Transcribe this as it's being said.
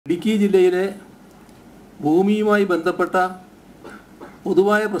ഇടുക്കി ജില്ലയിലെ ഭൂമിയുമായി ബന്ധപ്പെട്ട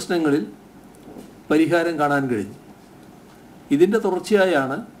പൊതുവായ പ്രശ്നങ്ങളിൽ പരിഹാരം കാണാൻ കഴിഞ്ഞു. ഇതിൻ്റെ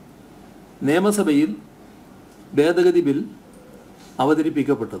തുടർച്ചയായാണ് നിയമസഭയിൽ ഭേദഗതി ബിൽ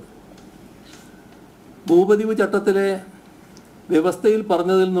അവതരിപ്പിക്കപ്പെട്ടത്. ഭൂപതിവ് ചട്ടത്തിലെ വ്യവസ്ഥയിൽ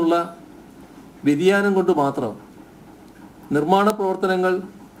പറഞ്ഞതിൽ നിന്നുള്ള വ്യതിയാനം കൊണ്ട് മാത്രം നിർമ്മാണ പ്രവർത്തനങ്ങൾ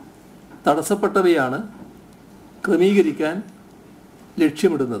തടസ്സപ്പെട്ടവയാണ് ക്രമീകരിക്കാൻ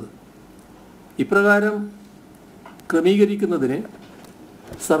ലക്ഷ്യമിടുന്നത്. ഇപ്രകാരം ക്രമീകരിക്കുന്നതിന്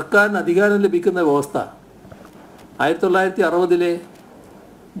സർക്കാരിന് അധികാരം ലഭിക്കുന്ന വ്യവസ്ഥ 1960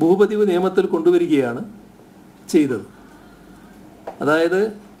 ഭൂപതിവ് നിയമത്തിൽ കൊണ്ടുവരികയാണ് ചെയ്തത്. അതായത്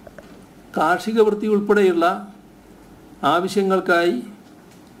കാർഷിക വൃത്തി ഉൾപ്പെടെയുള്ള ആവശ്യങ്ങൾക്കായി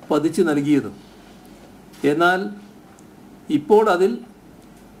പതിച്ചു നൽകിയതും എന്നാൽ ഇപ്പോൾ അതിൽ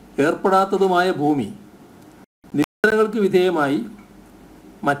ഏർപ്പെടാത്തതുമായ ഭൂമി നിബന്ധനകൾക്ക് വിധേയമായി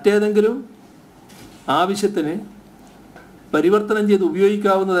മറ്റേതെങ്കിലും ആവശ്യത്തിന് പരിവർത്തനം ചെയ്ത്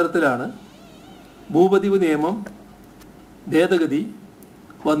ഉപയോഗിക്കാവുന്ന തരത്തിലാണ് ഭൂപതിവ് നിയമം ഭേദഗതി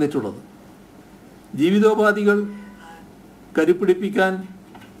വന്നിട്ടുള്ളത്. ജീവിതോപാധികൾ കരുപ്പിടിപ്പിക്കാൻ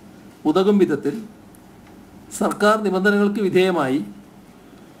ഉതകും വിധത്തിൽ സർക്കാർ നിബന്ധനകൾക്ക് വിധേയമായി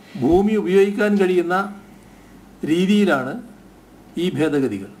ഭൂമി ഉപയോഗിക്കാൻ കഴിയുന്ന രീതിയിലാണ് ഈ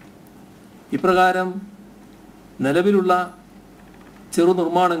ഭേദഗതികൾ. ഇപ്രകാരം നിലവിലുള്ള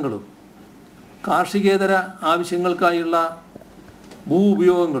ചെറുനിർമ്മാണങ്ങളും കാർഷികേതര ആവശ്യങ്ങൾക്കായുള്ള ഭൂ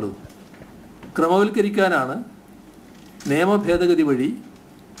ഉപയോഗങ്ങളും ക്രമവൽക്കരിക്കാനാണ് നിയമഭേദഗതി വഴി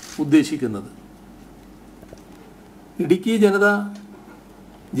ഉദ്ദേശിക്കുന്നത്. ഇടുക്കി ജനത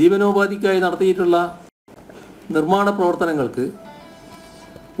ജീവനോപാധിക്കായി നടത്തിയിട്ടുള്ള നിർമ്മാണ പ്രവർത്തനങ്ങൾക്ക്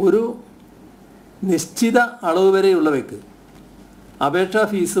ഒരു നിശ്ചിത അളവ് വരെയുള്ളവയ്ക്ക് അപേക്ഷാ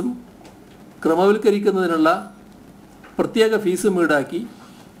ഫീസും ക്രമവൽക്കരിക്കുന്നതിനുള്ള പ്രത്യേക ഫീസും ഈടാക്കി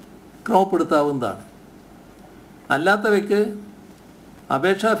ക്രമപ്പെടുത്താവുന്നതാണ്. അല്ലാത്തവയ്ക്ക്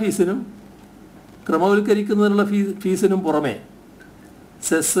അപേക്ഷാ ഫീസിനും ക്രമവൽക്കരിക്കുന്നതിനുള്ള ഫീസിനും പുറമെ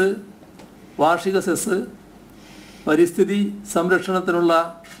സെസ്, വാർഷിക സെസ്, പരിസ്ഥിതി സംരക്ഷണത്തിനുള്ള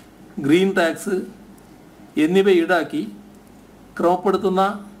ഗ്രീൻ ടാക്സ് എന്നിവ ഈടാക്കി ക്രമപ്പെടുത്തുന്ന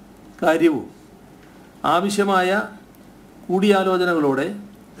കാര്യവും ആവശ്യമായ കൂടിയാലോചനകളോടെ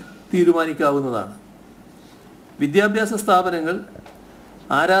തീരുമാനിക്കാവുന്നതാണ്. വിദ്യാഭ്യാസ സ്ഥാപനങ്ങൾ,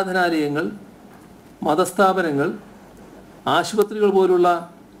 ആരാധനാലയങ്ങൾ, മതസ്ഥാപനങ്ങൾ, ആശുപത്രികൾ പോലുള്ള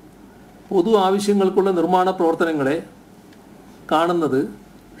പൊതു ആവശ്യങ്ങൾക്കുള്ള നിർമ്മാണ പ്രവർത്തനങ്ങളെ കാണുന്നത്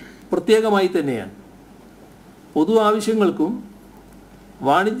പ്രത്യേകമായി തന്നെയാണ്. പൊതു ആവശ്യങ്ങൾക്കും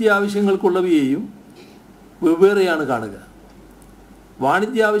വാണിജ്യ ആവശ്യങ്ങൾക്കുള്ളവയെയും വെവ്വേറെയാണ് കാണുക.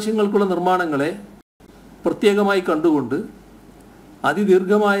 വാണിജ്യ ആവശ്യങ്ങൾക്കുള്ള നിർമ്മാണങ്ങളെ പ്രത്യേകമായി കണ്ടുകൊണ്ട്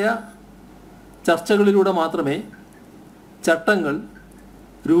അതിദീർഘമായ ചർച്ചകളിലൂടെ മാത്രമേ ചട്ടങ്ങൾ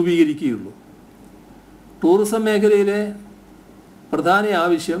രൂപീകരിക്കുകയുള്ളൂ. ടൂറിസം മേഖലയിലെ പ്രധാന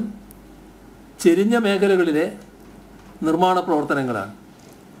ആവശ്യം ചെരിഞ്ഞ മേഖലകളിലെ നിർമ്മാണ പ്രവർത്തനങ്ങളാണ്.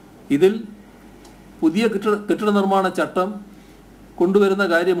 ഇതിൽ പുതിയ കെട്ടിട നിർമ്മാണ ചട്ടം കൊണ്ടുവരുന്ന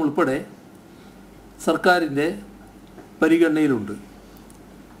കാര്യം ഉൾപ്പെടെ സർക്കാരിൻ്റെ പരിഗണനയിലുണ്ട്.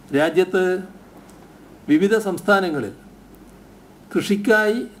 രാജ്യത്ത് വിവിധ സംസ്ഥാനങ്ങളിൽ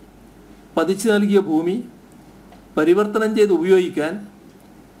കൃഷിക്കായി പതിച്ചു നൽകിയ ഭൂമി പരിവർത്തനം ചെയ്ത് ഉപയോഗിക്കാൻ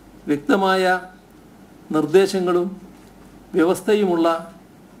വ്യക്തമായ നിർദ്ദേശങ്ങളും വ്യവസ്ഥയുമുള്ള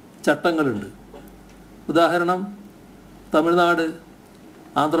ചട്ടങ്ങളുണ്ട്. ഉദാഹരണം തമിഴ്നാട്,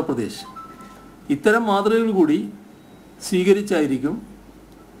 ആന്ധ്രാപ്രദേശ്. ഇത്തരം മാതൃകകൾ കൂടി സ്വീകരിച്ചായിരിക്കും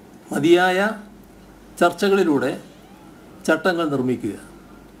മതിയായ ചർച്ചകളിലൂടെ ചട്ടങ്ങൾ നിർമ്മിക്കുക.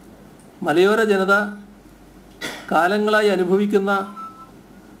 മലയോര ജനത കാലങ്ങളായി അനുഭവിക്കുന്ന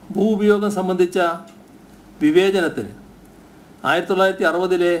ഭൂ ഉപയോഗം സംബന്ധിച്ച വിവേചനത്തിന്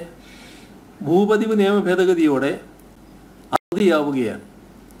 1960 ഭൂപതിവ് നിയമ ഭേദഗതിയോടെ അവധിയാവുകയാണ്.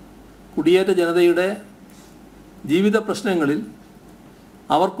 കുടിയേറ്റ ജനതയുടെ ജീവിത പ്രശ്നങ്ങളിൽ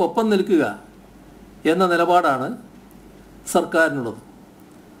അവർക്കൊപ്പം നിൽക്കുക എന്ന നിലപാടാണ് സർക്കാരിനുള്ളത്.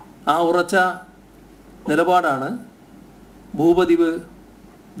 ആ ഉറച്ച നിലപാടാണ് ഭൂപതിവ്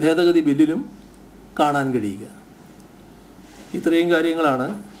ഭേദഗതി ബില്ലിലും കാണാൻ കഴിയുക. ഇത്രയും കാര്യങ്ങളാണ്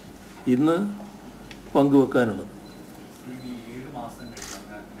ഇന്ന് പങ്കുവെക്കാനുള്ളത്.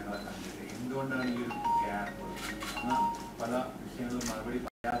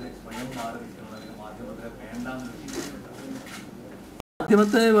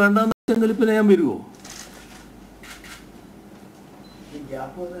 മാധ്യമത്തെ വേണ്ടെന്ന് വെച്ചെങ്കിൽ പിന്നെ ഞാൻ വരുമോ?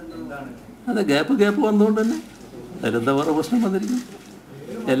 അതെ, ഗ്യാപ്പ് വന്നുകൊണ്ട് തന്നെ അതിലെന്താ വേറെ പ്രശ്നം വന്നിരിക്കും?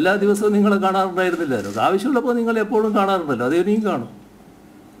 എല്ലാ ദിവസവും നിങ്ങളെ കാണാറുണ്ടായിരുന്നില്ലല്ലോ. അത് ആവശ്യമുള്ളപ്പോൾ നിങ്ങൾ എപ്പോഴും കാണാറുണ്ടല്ലോ, അത് ഇനിയും കാണും.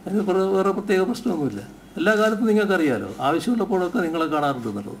 അതിന് വേറെ പ്രത്യേക പ്രശ്നമൊന്നുമില്ല. എല്ലാ കാലത്തും നിങ്ങൾക്കറിയാലോ, ആവശ്യമുള്ളപ്പോഴൊക്കെ നിങ്ങളെ കാണാറുണ്ട്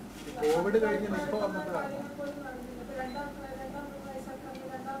എന്നുള്ളത്.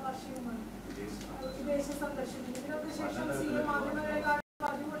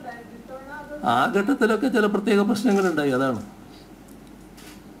 ആ ഘട്ടത്തിലൊക്കെ ചില പ്രത്യേക പ്രശ്നങ്ങളുണ്ടായി. അതാണ്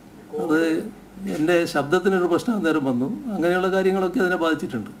അത്. എൻ്റെ ശബ്ദത്തിനൊരു പ്രശ്നം അന്നേരം വന്നു. അങ്ങനെയുള്ള കാര്യങ്ങളൊക്കെ അതിനെ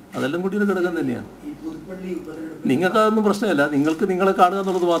ബാധിച്ചിട്ടുണ്ട്. അതെല്ലാം കൂടി ഒരു ഘടകം തന്നെയാണ്. നിങ്ങൾക്കതൊന്നും പ്രശ്നമല്ല. നിങ്ങൾക്ക് നിങ്ങളെ കാണുക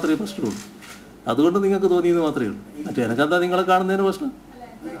എന്നുള്ളത് മാത്രമേ പ്രശ്നമുള്ളൂ. അതുകൊണ്ട് നിങ്ങൾക്ക് തോന്നിയെന്ന് മാത്രമേ ഉള്ളൂ. മറ്റേ എനക്കെന്താ നിങ്ങളെ കാണുന്നതിന് പ്രശ്നം?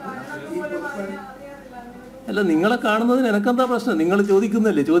 അല്ല, നിങ്ങളെ കാണുന്നതിന് എനക്കെന്താ പ്രശ്നം? നിങ്ങൾ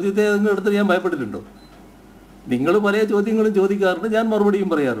ചോദിക്കുന്നില്ലേ? ചോദ്യത്തെ ഏതെങ്കിലും എടുത്ത് ഞാൻ ഭയപ്പെട്ടിട്ടുണ്ടോ? നിങ്ങൾ പല ചോദ്യങ്ങളും ചോദിക്കാറുണ്ട്, ഞാൻ മറുപടിയും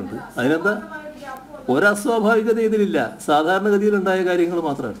പറയാറുണ്ട്. അതിനെന്താ? ഒരസ്വാഭാവികത ഇതിലില്ല. സാധാരണഗതിയിലുണ്ടായ കാര്യങ്ങൾ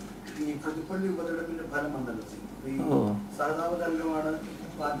മാത്രമാണ്.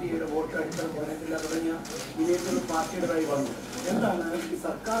 പാർട്ടിയുടെ വോട്ട് അടിസ്ഥാന ജനത്തില്ല തുടങ്ങിയ വിജയത്തിൽ പാർട്ടിയുടേതായി വന്നു. എന്താണ് ഈ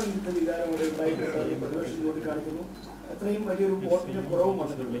സർക്കാർ വിരുദ്ധ വികാരമോടെ ഉണ്ടായിട്ടുള്ളത്? പ്രതിപക്ഷം ചൂണ്ടിക്കാണിക്കുന്നു. എത്രയും വലിയൊരു വോട്ടിന്റെ കുറവും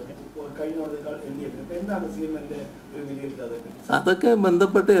വന്നിട്ടുണ്ട് കഴിഞ്ഞതിനേക്കാൾ എൽഡിഎഫിന്. എന്താണ് സിഎമ്മിന്റെ ഒരു വിലയിരുത്തൽ? അതൊക്കെ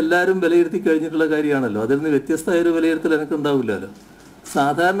ബന്ധപ്പെട്ട് എല്ലാവരും വിലയിരുത്തി കഴിഞ്ഞിട്ടുള്ള കാര്യമാണല്ലോ. അതിൽ നിന്ന് വ്യത്യസ്തമായൊരു വിലയിരുത്തൽ എനിക്ക് ഉണ്ടാവില്ലല്ലോ.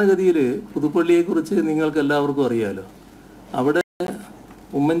 സാധാരണഗതിയിൽ പുതുപ്പള്ളിയെക്കുറിച്ച് നിങ്ങൾക്ക് എല്ലാവർക്കും അറിയാമല്ലോ. അവിടെ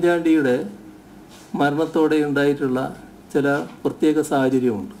ഉമ്മൻചാണ്ടിയുടെ മരണത്തോടെ ഉണ്ടായിട്ടുള്ള ചില പ്രത്യേക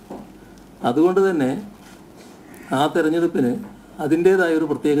സാഹചര്യമുണ്ട്. അതുകൊണ്ട് തന്നെ ആ തെരഞ്ഞെടുപ്പിന് അതിൻ്റേതായൊരു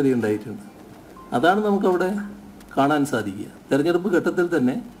പ്രത്യേകത ഉണ്ടായിട്ടുണ്ട്. അതാണ് നമുക്കവിടെ കാണാൻ സാധിക്കുക. തെരഞ്ഞെടുപ്പ് ഘട്ടത്തിൽ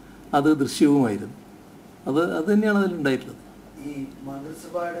തന്നെ അത് ദൃശ്യവുമായിരുന്നു. അത് തന്നെയാണ് അതിലുണ്ടായിട്ടുള്ളത്. ഈ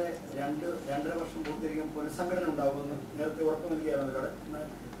മന്ത്രിസഭയുടെ 2.5 വർഷം പൂർത്തീകരിക്കാൻ പുനഃസംഘടന ഉണ്ടാകുമെന്ന് നേരത്തെ ഉറപ്പ് നൽകിയാണ്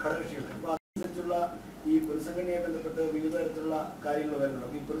ഘടകകക്ഷികൾക്ക്. അപ്പോൾ അതനുസരിച്ചുള്ള ഈ പുനഃസംഘടനയെ ബന്ധപ്പെട്ട് വിവിധ തരത്തിലുള്ള കാര്യങ്ങൾ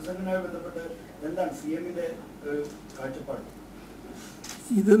വരുന്നുണ്ട്. ഈ പുനഃസംഘടനയുമായി ബന്ധപ്പെട്ട് എന്താണ് സിഎമ്മിന്റെ കാഴ്ചപ്പാട്?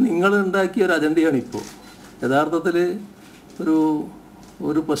 ഇത് നിങ്ങളുണ്ടാക്കിയ ഒരു അജണ്ടയാണ് ഇപ്പോൾ യഥാർത്ഥത്തിൽ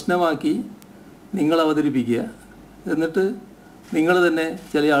ഒരു പ്രശ്നമാക്കി നിങ്ങൾ അവതരിപ്പിക്കുക. എന്നിട്ട് നിങ്ങൾ തന്നെ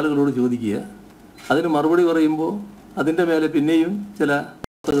ചില ആളുകളോട് ചോദിക്കുക. അതിന് മറുപടി പറയുമ്പോൾ അതിൻ്റെ മേലെ പിന്നെയും ചില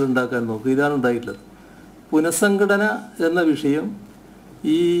വാർത്തകൾ ഉണ്ടാക്കാൻ നോക്കുക. ഇതാണ് ഉണ്ടായിട്ടുള്ളത്. പുനഃസംഘടന എന്ന വിഷയം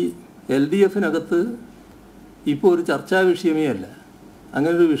ഈ LDFിനകത്ത് ഇപ്പോൾ ഒരു ചർച്ചാ വിഷയമേ അല്ല.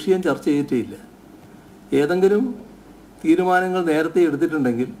 അങ്ങനൊരു വിഷയം ചർച്ച ചെയ്തിട്ടേയില്ല. ഏതെങ്കിലും തീരുമാനങ്ങൾ നേരത്തെ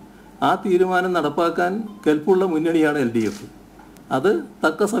എടുത്തിട്ടുണ്ടെങ്കിൽ ആ തീരുമാനം നടപ്പാക്കാൻ കെൽപ്പുള്ള മുന്നണിയാണ് LDF. അത്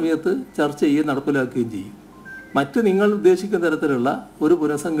തക്ക സമയത്ത് ചർച്ച ചെയ്യുകയും നടപ്പിലാക്കുകയും ചെയ്യും. മറ്റ് നിങ്ങൾ ഉദ്ദേശിക്കുന്ന തരത്തിലുള്ള ഒരു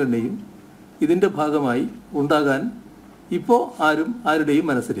പുനഃസംഘടനയും ഇതിൻ്റെ ഭാഗമായി ഉണ്ടാകാൻ ഇപ്പോൾ ആരുടെയും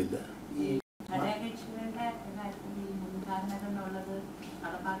മനസ്സിലില്ല.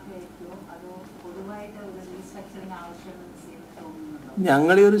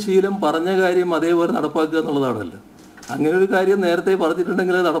 ഞങ്ങളെ ഒരു ശീലം പറഞ്ഞ കാര്യം അതേപോലെ നടപ്പാക്കുക എന്നുള്ളതാണല്ലോ. അങ്ങനെ ഒരു കാര്യം നേരത്തെ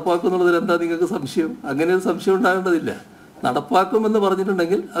പറഞ്ഞിട്ടുണ്ടെങ്കിൽ അത് നടപ്പാക്കും എന്നുള്ളതിൽ എന്താ നിങ്ങൾക്ക് സംശയം? അങ്ങനെ ഒരു സംശയം ഉണ്ടാകേണ്ടതില്ല. നടപ്പാക്കുമെന്ന്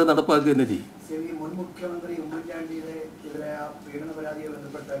പറഞ്ഞിട്ടുണ്ടെങ്കിൽ അത് നടപ്പാക്കുക തന്നെ ചെയ്യും. മുൻ മുഖ്യമന്ത്രി ഉമ്മൻചാണ്ടിയുടെ എതിരായ പീഡന പരാതിയെ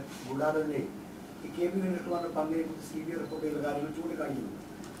ബന്ധപ്പെട്ട് ഗൂഢാലോചനയിൽ KP വേണുഗോപാലിന്റെ പങ്കിനെ കുറിച്ച് CBI റിപ്പോർട്ട് ചെയ്ത കാര്യങ്ങൾ ചൂണ്ടിക്കാണിക്കുന്നു.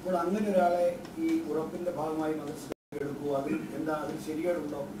 അപ്പോൾ അങ്ങനെ ഒരാളെ ഈ ഉറപ്പിന്റെ ഭാഗമായി എടുക്കുക, അതിൽ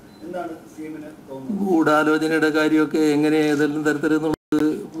ശരിയായിട്ടുണ്ടോ? എന്താണ് സിഎമ്മിന് തോന്നുന്നത്? ഗൂഢാലോചനയുടെ കാര്യമൊക്കെ എങ്ങനെ ഏതെല്ലാം തരത്തിലെന്നുള്ളത്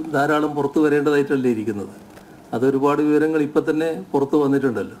ധാരാളം പുറത്തു വരേണ്ടതായിട്ടല്ലേ ഇരിക്കുന്നത്. അതൊരുപാട് വിവരങ്ങൾ ഇപ്പം തന്നെ പുറത്തു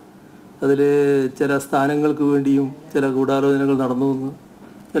വന്നിട്ടുണ്ടല്ലോ. അതിൽ ചില സ്ഥാനങ്ങൾക്ക് വേണ്ടിയും ചില ഗൂഢാലോചനകൾ നടന്നു എന്ന്,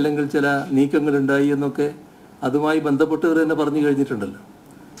 അല്ലെങ്കിൽ ചില നീക്കങ്ങളുണ്ടായി എന്നൊക്കെ അതുമായി ബന്ധപ്പെട്ടവർ തന്നെ പറഞ്ഞു കഴിഞ്ഞിട്ടുണ്ടല്ലോ.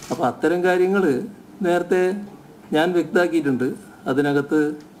 അപ്പോൾ അത്തരം കാര്യങ്ങൾ നേരത്തെ ഞാൻ വ്യക്തമാക്കിയിട്ടുണ്ട്. അതിനകത്ത്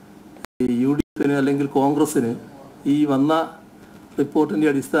UDFിന് അല്ലെങ്കിൽ കോൺഗ്രസ്സിന് ഈ വന്ന റിപ്പോർട്ടിൻ്റെ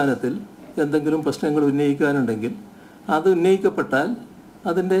അടിസ്ഥാനത്തിൽ എന്തെങ്കിലും പ്രശ്നങ്ങൾ ഉന്നയിക്കാനുണ്ടെങ്കിൽ അത് ഉന്നയിക്കപ്പെട്ടാൽ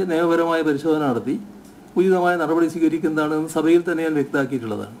അതിൻ്റെ നിയമപരമായ പരിശോധന നടത്തി ഉചിതമായ നടപടി സ്വീകരിക്കുന്നതാണെന്ന് സഭയിൽ തന്നെ ഞാൻ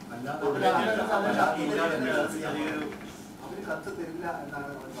വ്യക്തമാക്കിയിട്ടുള്ളതാണ്.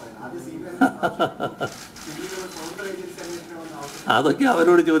 അതൊക്കെ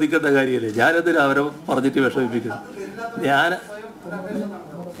അവരോട് ചോദിക്കേണ്ട കാര്യമല്ലേ. ഞാനതിൽ അവരെ പറഞ്ഞിട്ട് വിഷമിപ്പിക്കുന്നു.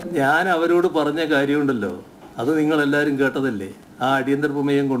 ഞാൻ അവരോട് പറഞ്ഞ കാര്യമുണ്ടല്ലോ, അത് നിങ്ങളെല്ലാവരും കേട്ടതല്ലേ. ആ അടിയന്തര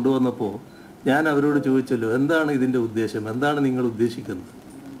പ്രമേയം കൊണ്ടുവന്നപ്പോൾ ഞാൻ അവരോട് ചോദിച്ചല്ലോ, എന്താണ് ഇതിൻ്റെ ഉദ്ദേശം, എന്താണ് നിങ്ങൾ ഉദ്ദേശിക്കുന്നത്?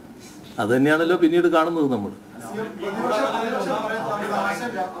 അത് തന്നെയാണല്ലോ പിന്നീട് കാണുന്നത് നമ്മൾ.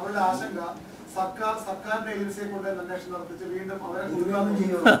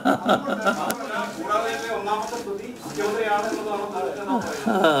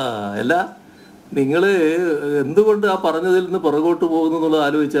 അല്ല, നിങ്ങൾ എന്തുകൊണ്ട് ആ പറഞ്ഞതിൽ നിന്ന് പുറകോട്ട് പോകുന്നു എന്നുള്ളത്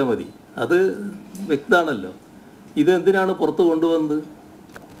ആലോചിച്ചാൽ മതി. അത് വ്യക്തമാണല്ലോ. ഇതെന്തിനാണ് പുറത്ത് കൊണ്ടുവന്നത്?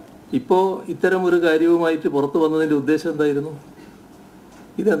 ഇപ്പോൾ ഇത്തരം ഒരു കാര്യവുമായിട്ട് പുറത്തു വന്നതിൻ്റെ ഉദ്ദേശം എന്തായിരുന്നു?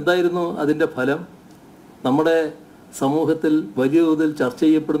 ഇതെന്തായിരുന്നു അതിൻ്റെ ഫലം? നമ്മുടെ സമൂഹത്തിൽ വലിയ തോതിൽ ചർച്ച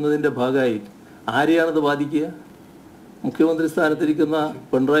ചെയ്യപ്പെടുന്നതിൻ്റെ ഭാഗമായി ആരെയാണത് ബാധിക്കുക? മുഖ്യമന്ത്രി സ്ഥാനത്തിരിക്കുന്ന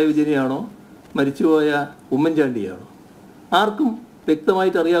പിണറായി വിജയനെയാണോ, മരിച്ചുപോയ ഉമ്മൻചാണ്ടിയാണോ? ആർക്കും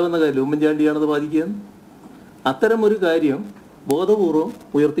വ്യക്തമായിട്ട് അറിയാവുന്ന കാര്യമില്ല ഉമ്മൻചാണ്ടിയാണത് ബാധിക്കുകയെന്ന്. അത്തരമൊരു കാര്യം ബോധപൂർവം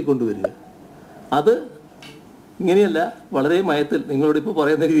ഉയർത്തിക്കൊണ്ടുവരിക, അത് ഇങ്ങനെയല്ല, വളരെ മയത്തിൽ, നിങ്ങളോട് ഇപ്പോൾ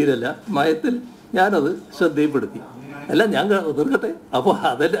പറയുന്ന രീതിയിലല്ല, മയത്തിൽ ഞാനത് ശ്രദ്ധയിൽപ്പെടുത്തി. അല്ല, ഞാൻ തീർക്കട്ടെ. അപ്പോൾ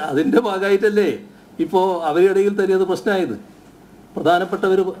അതിൻ്റെ ഭാഗമായിട്ടല്ലേ ഇപ്പോൾ അവരുടെ ഇടയിൽ തന്നെ അത് പ്രശ്നമായത്.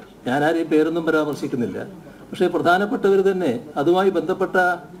 പ്രധാനപ്പെട്ടവർ, ഞാനാരെയും പേരൊന്നും പരാമർശിക്കുന്നില്ല, പക്ഷേ പ്രധാനപ്പെട്ടവർ തന്നെ അതുമായി ബന്ധപ്പെട്ട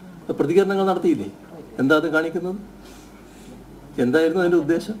പ്രതികരണങ്ങൾ നടത്തിയില്ലേ? എന്താ അത് കാണിക്കുന്നത്? എന്തായിരുന്നു അതിൻ്റെ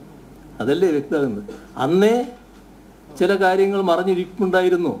ഉദ്ദേശം? അതല്ലേ വ്യക്തമാകുന്നത്. അന്നേ ചില കാര്യങ്ങൾ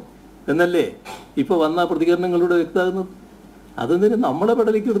മറഞ്ഞിരിപ്പുണ്ടായിരുന്നു എന്നല്ലേ ഇപ്പോൾ വന്ന പ്രതികരണങ്ങളിലൂടെ വ്യക്തമാകുന്നത്. അതെന്തിന് നമ്മളെ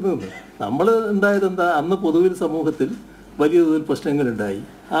പെടലിക്കിടുന്നത്? നമ്മൾ എന്താ, അന്ന് പൊതുവിൽ സമൂഹത്തിൽ വലിയ തോതിൽ പ്രശ്നങ്ങളുണ്ടായി.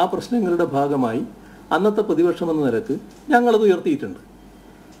 ആ പ്രശ്നങ്ങളുടെ ഭാഗമായി അന്നത്തെ പ്രതിപക്ഷം എന്ന നിലക്ക് ഞങ്ങളത് ഉയർത്തിയിട്ടുണ്ട്.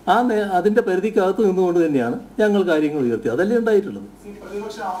 അതിൻ്റെ പരിധിക്കകത്ത് നിന്നുകൊണ്ട് തന്നെയാണ് ഞങ്ങൾ കാര്യങ്ങൾ ഉയർത്തി. അതല്ലേ ഉണ്ടായിട്ടുള്ളത്.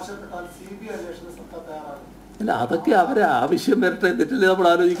 അല്ല, അതൊക്കെ അവരെ ആവശ്യം വരട്ടെ, തെറ്റല്ലേ നമ്മൾ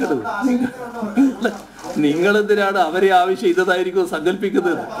ആലോചിക്കേണ്ടത്. നിങ്ങളെന്തിനാണ് അവരെ ആവശ്യം ഇതായിരിക്കും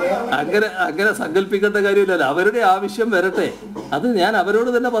സങ്കല്പിക്കുന്നത്? അങ്ങനെ സങ്കല്പിക്കേണ്ട കാര്യമില്ലല്ലോ. അവരുടെ ആവശ്യം വരട്ടെ, അത് ഞാൻ അവരോട്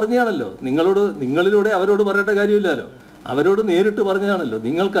തന്നെ പറഞ്ഞാണല്ലോ. നിങ്ങളിലൂടെ അവരോട് പറയേണ്ട കാര്യമില്ലല്ലോ. അവരോട് നേരിട്ട് പറഞ്ഞാണല്ലോ.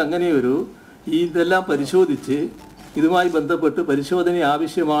 നിങ്ങൾക്ക് അങ്ങനെ ഒരു ഇതെല്ലാം പരിശോധിച്ച് ഇതുമായി ബന്ധപ്പെട്ട് പരിശോധന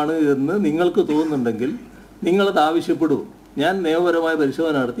ആവശ്യമാണ് എന്ന് നിങ്ങൾക്ക് തോന്നുന്നുണ്ടെങ്കിൽ നിങ്ങളത് ആവശ്യപ്പെടൂ. ഞാൻ നിയമപരമായ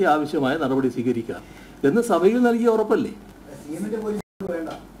പരിശോധന നടത്തി ആവശ്യമായ നടപടി സ്വീകരിക്കാം എന്ന് സഭയിൽ നൽകിയ ഉറപ്പല്ലേ?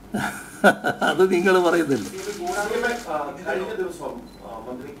 അത് നിങ്ങൾ പറയുന്നില്ല. കഴിഞ്ഞ ദിവസം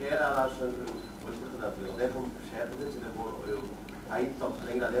മന്ത്രി കെ രാധാകൃഷ്ണൻ അദ്ദേഹം ക്ഷേത്രത്തിൽ ചിലപ്പോൾ ഒരു അയിത്തം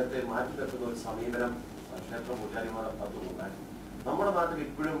അല്ലെങ്കിൽ അദ്ദേഹത്തെ മാറ്റി നിർത്തുന്ന ഒരു സമീപനം ക്ഷേത്ര പൂജാരിമാർ നടത്തുന്നുണ്ടായി. നമ്മുടെ നാട്ടിൽ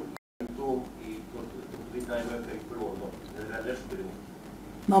ഇപ്പോഴും ഈ ഇപ്പോഴും ഉണ്ടോ? ഇതിന് അന്വേഷണം വരുന്നു.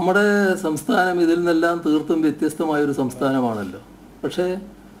 നമ്മുടെ സംസ്ഥാനം ഇതിൽ നിന്നെല്ലാം തീർത്തും വ്യത്യസ്തമായൊരു സംസ്ഥാനമാണല്ലോ. പക്ഷേ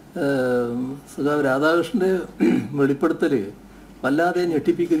രാധാകൃഷ്ണൻ്റെ വെളിപ്പെടുത്തൽ വല്ലാതെ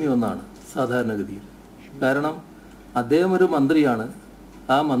ഞെട്ടിപ്പിക്കുന്ന ഒന്നാണ് സാധാരണഗതിയിൽ. കാരണം അദ്ദേഹം ഒരു മന്ത്രിയാണ്.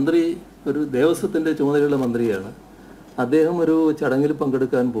 ആ മന്ത്രി ഒരു ദേവസ്വത്തിൻ്റെ ചുമതലയുള്ള മന്ത്രിയാണ്. അദ്ദേഹം ഒരു ചടങ്ങിൽ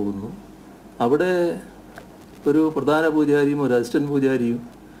പങ്കെടുക്കാൻ പോകുന്നു. അവിടെ ഒരു പ്രധാന പൂജാരിയും ഒരു അസിസ്റ്റന്റ് പൂജാരിയും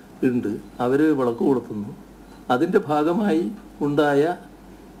ഉണ്ട്. അവർ വിളക്ക് കൊളുത്തുന്നു. അതിൻ്റെ ഭാഗമായി ഉണ്ടായ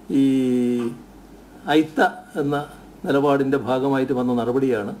ഈ ഐത്ത എന്ന നിലപാടിൻ്റെ ഭാഗമായിട്ട് വന്ന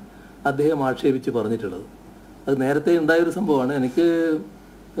നടപടിയാണ് അദ്ദേഹം ആക്ഷേപിച്ച് പറഞ്ഞിട്ടുള്ളത്. അത് നേരത്തെ ഉണ്ടായൊരു സംഭവമാണ്. എനിക്ക്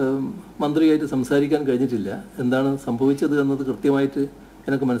മന്ത്രിയായിട്ട് സംസാരിക്കാൻ കഴിഞ്ഞിട്ടില്ല. എന്താണ് സംഭവിച്ചത് എന്നത് കൃത്യമായിട്ട്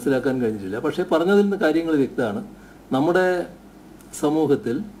എനിക്ക് മനസ്സിലാക്കാൻ കഴിഞ്ഞിട്ടില്ല. പക്ഷേ പറഞ്ഞതിൽ നിന്ന് കാര്യങ്ങൾ വ്യക്തമാണ്. നമ്മുടെ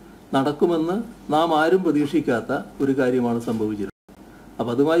സമൂഹത്തിൽ നടക്കുമെന്ന് നാം ആരും പ്രതീക്ഷിക്കാത്ത ഒരു കാര്യമാണ് സംഭവിച്ചിട്ടുള്ളത്.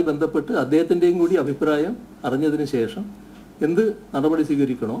 അപ്പോൾ അതുമായി ബന്ധപ്പെട്ട് അദ്ദേഹത്തിൻ്റെയും കൂടി അഭിപ്രായം അറിഞ്ഞതിന് ശേഷം എന്ത് നടപടി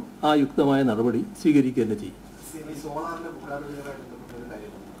സ്വീകരിക്കണോ ആ യുക്തമായ നടപടി സ്വീകരിക്കുക തന്നെ ചെയ്യും.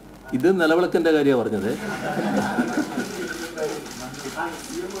 ഇത് നിലവിളക്കിൻ്റെ കാര്യമാണ് പറഞ്ഞത്.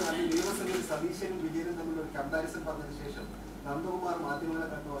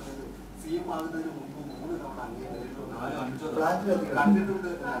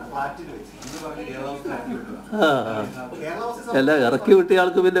 അല്ല, ഇറക്കി വിട്ടിയ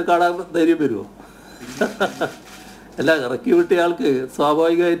ആൾക്ക് പിന്നെ കാണാൻ ധൈര്യം വരുമോ? അല്ല, ഇറക്കി വിട്ടിയ ആൾക്ക്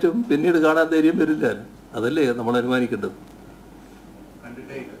സ്വാഭാവികമായിട്ടും പിന്നീട് കാണാൻ ധൈര്യം വരില്ല. അതല്ലേ നമ്മൾ അനുമാനിക്കേണ്ടത്.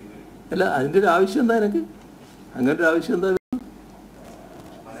 അല്ല, അതിൻ്റെ ഒരു ആവശ്യം എന്താ? എനിക്ക് അങ്ങനെ ഒരു ആവശ്യം എന്താ?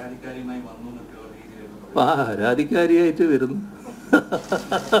 പരാതിക്കാരിയായിട്ട് വരുന്നു.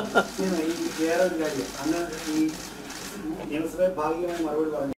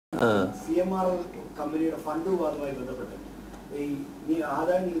 കമ്പനിയുടെ ഫണ്ട് വിവാദവുമായി ബന്ധപ്പെട്ട് ഈ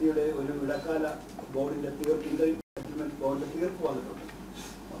ആദായ നികുതിയുടെ ഒരു ഇടക്കാല ബോർഡിന്റെ ബോർഡിന്റെ തീർപ്പ് വന്നിട്ടുണ്ട്.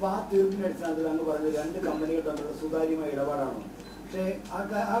 അപ്പൊ ആ തീർപ്പിന്റെ അടിസ്ഥാനത്തിൽ അങ്ങ് പറഞ്ഞത് രണ്ട് കമ്പനികൾ തമ്മിലുള്ള സുതാര്യമായ ഇടപാടാണ്. പക്ഷേ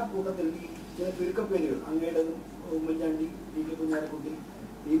ആ കൂട്ടത്തിൽ ഈ ചില ചുരുക്കപ്പേരുകൾ അങ്ങയുടെ ഉമ്മൻചാണ്ടി, പി കെ കുഞ്ഞാലിക്കുട്ടി,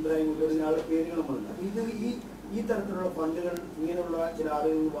 ഇബ്രാഹിം ആളുടെ പേരുകളും വന്നത്. ഇത് ഈ തരത്തിലുള്ള ഫണ്ടുകൾ ഇങ്ങനെയുള്ള ചില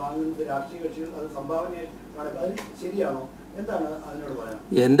ആളുകൾ വാങ്ങുന്നത് രാഷ്ട്രീയ കക്ഷികൾ അത് സംഭാവന നടക്കുക, അത് ശരിയാണോ? എന്താണ് അതിനോട് പറയാം?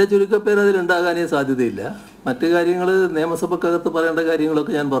 എൻ്റെ ചുരുക്കപ്പേര് അതിലുണ്ടാകാനേ സാധ്യതയില്ല. മറ്റു കാര്യങ്ങൾ നിയമസഭക്കകത്ത് പറയേണ്ട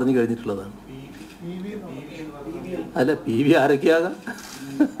കാര്യങ്ങളൊക്കെ ഞാൻ പറഞ്ഞു കഴിഞ്ഞിട്ടുള്ളതാണ്. അല്ല, പി വി ആരൊക്കെയാകാം?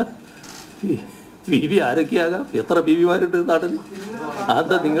 P V ആരൊക്കെയാകാം? എത്ര പി വിമാരുണ്ട് നാട്ടിൽ?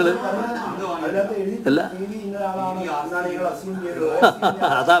 അതെന്താ നിങ്ങൾ അല്ല,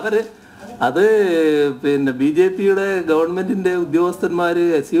 അത് പിന്നെ BJPയുടെ ഗവൺമെന്റിന്റെ ഉദ്യോഗസ്ഥന്മാർ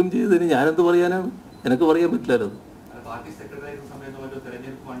അസ്യൂം ചെയ്തതിന് ഞാനെന്ത് പറയാനാണ്? എനിക്ക് പറയാൻ പറ്റില്ലല്ലോ.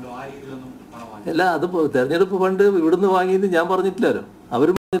 അല്ല, അത് തെരഞ്ഞെടുപ്പ് ഫണ്ട് ഇവിടുന്ന് വാങ്ങിയെന്ന് ഞാൻ പറഞ്ഞിട്ടില്ലല്ലോ.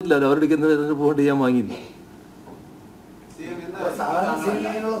 അവരും പറഞ്ഞിട്ടില്ലല്ലോ അവരുടെ തെരഞ്ഞെടുപ്പ് ഫണ്ട് ഞാൻ വാങ്ങിയില്ല.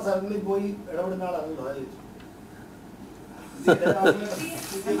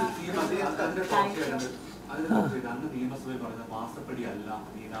 അന്ന് നിയമസഭയിൽ പറഞ്ഞ മാസപ്പടി അല്ല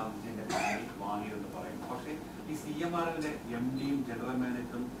നീനാവിന്റെ വാങ്ങിയതെന്ന് പറയുന്നു. പക്ഷേ ഈ CMRന്റെ MDയും ജനറൽ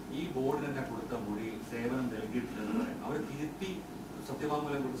മാനേജറും ഈ ബോർഡിന് തന്നെ കൊടുത്ത മൊഴിയിൽ സേവനം നൽകിയിട്ടില്ലെന്ന് പറയുന്നു. അവർ തിരുത്തി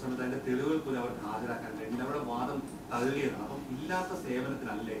സത്യവാങ്മൂലം കൊടുത്ത സമയത്ത് അതിന്റെ തെളിവുകൾ പോലും അവർക്ക് ഹാജരാക്കാൻ കഴിഞ്ഞില്ല. അവരുടെ വാദം തള്ളിയതാണ്. അപ്പം ഇല്ലാത്ത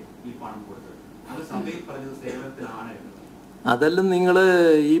സേവനത്തിനല്ലേ ഈ പണം കൊടുത്തത്? അത് സഭയിൽ പറഞ്ഞത് സേവനത്തിനാണ് എന്നത്. അതെല്ലാം നിങ്ങൾ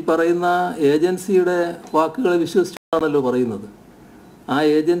ഈ പറയുന്ന ഏജൻസിയുടെ വാക്കുകളെ വിശ്വസിച്ചാണല്ലോ പറയുന്നത്. ആ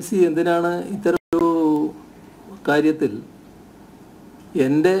ഏജൻസി എന്തിനാണ് ഇത്തരമൊരു കാര്യത്തിൽ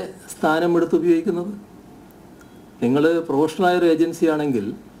എൻ്റെ സ്ഥാനം എടുത്ത് ഉപയോഗിക്കുന്നത്? നിങ്ങൾ പ്രൊഫഷണലായൊരു ഏജൻസി ആണെങ്കിൽ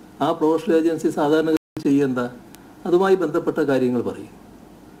ആ പ്രൊഫഷണൽ ഏജൻസി സാധാരണ ചെയ്യേണ്ട അതുമായി ബന്ധപ്പെട്ട കാര്യങ്ങൾ പറയും.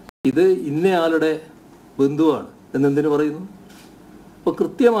 ഇത് ഇന്നയാളുടെ ബന്ധുവാണ് എന്നെന്തിനു പറയുന്നു? അപ്പോൾ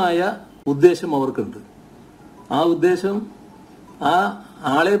കൃത്യമായ ഉദ്ദേശം അവർക്കുണ്ട്. ആ ഉദ്ദേശം ആ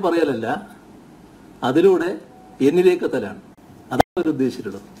ആളെ പറയലല്ല, അതിലൂടെ എന്നിലേക്ക് എത്തലാണ്. അതാണ് അവർ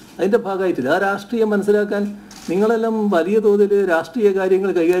ഉദ്ദേശിച്ചിട്ടുള്ളത്. അതിൻ്റെ ഭാഗമായിട്ടില്ല. ആ രാഷ്ട്രീയം മനസ്സിലാക്കാൻ നിങ്ങളെല്ലാം വലിയ തോതിൽ രാഷ്ട്രീയ കാര്യങ്ങൾ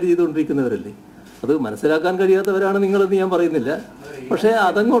കൈകാര്യം ചെയ്തുകൊണ്ടിരിക്കുന്നവരല്ലേ. അത് മനസ്സിലാക്കാൻ കഴിയാത്തവരാണ് നിങ്ങളെന്ന് ഞാൻ പറയുന്നില്ല. പക്ഷേ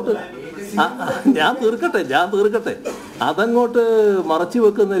അതങ്ങോട്ട് ഞാൻ തീർക്കട്ടെ അതങ്ങോട്ട് മറച്ചു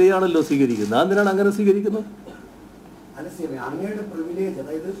വെക്കുന്ന നിലയാണല്ലോ സ്വീകരിക്കുന്നത്. അതിനാണ് അങ്ങനെ സ്വീകരിക്കുന്നത്. അങ്ങയുടെ പ്രിവിലേജ്,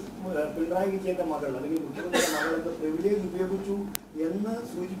 അതായത് പിണറായി വിജയന്റെ മകൾ അല്ലെങ്കിൽ മുഖ്യമന്ത്രിയുടെ മകൾ എന്ന പ്രിവിലേജ് ഉപയോഗിച്ചു എന്ന്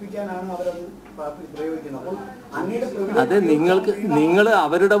സൂചിപ്പിക്കാനാണ് അവരത് പ്രയോഗിക്കുന്നത്. അപ്പോൾ അങ്ങയുടെ അതെ, നിങ്ങൾ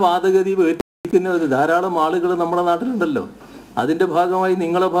അവരുടെ വാദഗതി വേർതിരിക്കുന്ന ധാരാളം ആളുകൾ നമ്മുടെ നാട്ടിലുണ്ടല്ലോ. അതിന്റെ ഭാഗമായി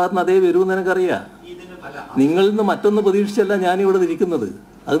നിങ്ങളെ ഭാഗത്ത് നിന്ന് അതേ വരുമെന്ന് എനിക്കറിയാം. നിങ്ങളിൽ നിന്ന് മറ്റൊന്ന് പ്രതീക്ഷിച്ചല്ല ഞാനിവിടെ ഇരിക്കുന്നത്.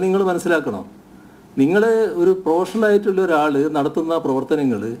 അത് നിങ്ങൾ മനസ്സിലാക്കണം. നിങ്ങൾ ഒരു പ്രൊഫഷണലായിട്ടുള്ള ഒരാൾ നടത്തുന്ന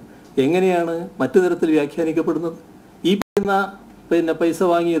പ്രവർത്തനങ്ങൾ എങ്ങനെയാണ് മറ്റു തരത്തിൽ വ്യാഖ്യാനിക്കപ്പെടുന്നത്? ഈ പിന്നെ പൈസ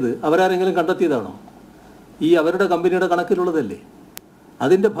വാങ്ങിയത് അവരാരെങ്കിലും കണ്ടെത്തിയതാണോ? ഈ അവരുടെ കമ്പനിയുടെ കണക്കിലുള്ളതല്ലേ?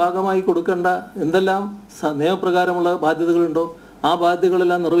 അതിൻ്റെ ഭാഗമായി കൊടുക്കേണ്ട എന്തെല്ലാം നിയമപ്രകാരമുള്ള ബാധ്യതകളുണ്ടോ ആ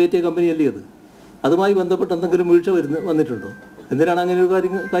ബാധ്യതകളെല്ലാം നിറവേറ്റിയ കമ്പനിയല്ലേ അത്? അതുമായി ബന്ധപ്പെട്ട് എന്തെങ്കിലും വീഴ്ച വന്നിട്ടുണ്ടോ? എന്തിനാണ് അങ്ങനെ ഒരു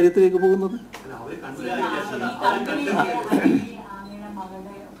കാര്യത്തിലേക്ക് പോകുന്നത്?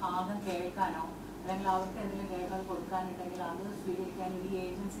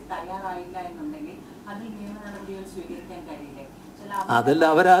 അതെല്ലാം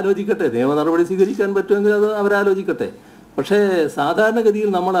അവരാലോചിക്കട്ടെ. നിയമ നടപടി സ്വീകരിക്കാൻ പറ്റുമെങ്കിൽ അത് അവരാലോചിക്കട്ടെ. പക്ഷേ സാധാരണഗതിയിൽ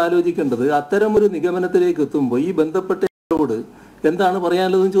നമ്മൾ ആലോചിക്കേണ്ടത് അത്തരമൊരു നിഗമനത്തിലേക്ക് എത്തുമ്പോൾ ഈ ബന്ധപ്പെട്ടവരോട് എന്താണ്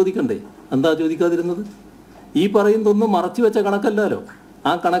പറയാനുള്ളതെന്ന് ചോദിക്കണ്ടേ? എന്താ ചോദിക്കാതിരുന്നത്? ഈ പറയുന്നതൊന്നും മറച്ചു വെച്ച കണക്കല്ലല്ലോ.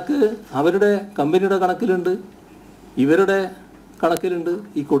 ആ കണക്ക് അവരുടെ കമ്പനിയുടെ കണക്കിലുണ്ട്, ഇവരുടെ കണക്കിലുണ്ട്,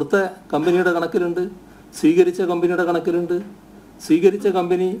 ഈ കൊടുത്ത കമ്പനിയുടെ കണക്കിലുണ്ട്, സ്വീകരിച്ച കമ്പനിയുടെ കണക്കിലുണ്ട്. സ്വീകരിച്ച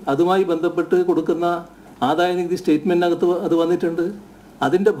കമ്പനി അതുമായി ബന്ധപ്പെട്ട് കൊടുക്കുന്ന ആദായനികുതി സ്റ്റേറ്റ്മെൻറ്റിനകത്ത് അത് വന്നിട്ടുണ്ട്.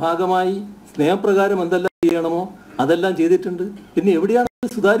 അതിൻ്റെ ഭാഗമായി സ്നേഹപ്രകാരം എന്തെല്ലാം ചെയ്യണമോ അതെല്ലാം ചെയ്തിട്ടുണ്ട്. പിന്നെ എവിടെയാണ്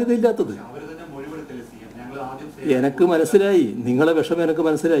സുതാര്യതയില്ലാത്തത്? എനിക്ക് മനസ്സിലായി, നിങ്ങളെ വിഷമം എനിക്ക്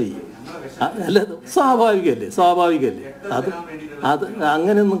മനസ്സിലായി. അല്ല, സ്വാഭാവികല്ലേ അത്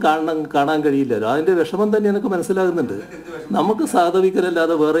അങ്ങനെയൊന്നും കാണാൻ കഴിയില്ലല്ലോ. അതിൻ്റെ വിഷമം തന്നെ എനിക്ക് മനസ്സിലാകുന്നുണ്ട്. നമുക്ക്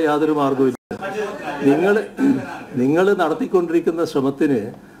സാധവിക്കലല്ലാതെ വേറെ യാതൊരു മാർഗവും. നിങ്ങൾ നടത്തിക്കൊണ്ടിരിക്കുന്ന ശ്രമത്തിന്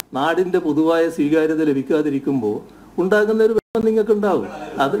നാടിൻ്റെ പൊതുവായ സ്വീകാര്യത ലഭിക്കാതിരിക്കുമ്പോൾ ഉണ്ടാകുന്ന ഒരു വിഷമം നിങ്ങൾക്ക് ഉണ്ടാവും.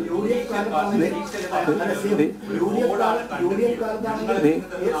 അത്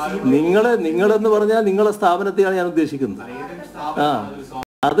നിങ്ങളെന്ന് പറഞ്ഞാൽ നിങ്ങളെ സ്ഥാപനത്തെയാണ് ഞാൻ ഉദ്ദേശിക്കുന്നത്.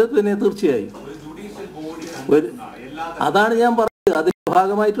 അത് പിന്നെ തീർച്ചയായും അതാണ് ഞാൻ പറഞ്ഞത്. അതിന്റെ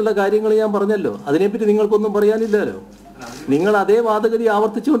ഭാഗമായിട്ടുള്ള കാര്യങ്ങൾ ഞാൻ പറഞ്ഞല്ലോ. അതിനെപ്പറ്റി നിങ്ങൾക്കൊന്നും പറയാനില്ലല്ലോ. നിങ്ങൾ അതേ വാദഗതി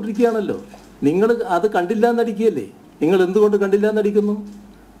ആവർത്തിച്ചുകൊണ്ടിരിക്കുകയാണല്ലോ. നിങ്ങൾ അത് കണ്ടില്ല എന്നടിക്കുകയല്ലേ? നിങ്ങൾ എന്തുകൊണ്ട് കണ്ടില്ല എന്നടിക്കുന്നു?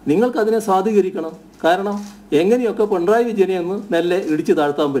 നിങ്ങൾക്കതിനെ സ്വാധീകരിക്കണം. കാരണം എങ്ങനെയൊക്കെ പിണറായി വിജയനെ ഒന്ന് മെല്ലെ ഇടിച്ചു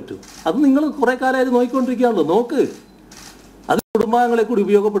താഴ്ത്താൻ പറ്റും. അത് നിങ്ങൾ കുറേ കാലമായിട്ട് നോക്കിക്കൊണ്ടിരിക്കുകയാണല്ലോ. നോക്ക്, അത് കുടുംബാംഗങ്ങളെ കൂടി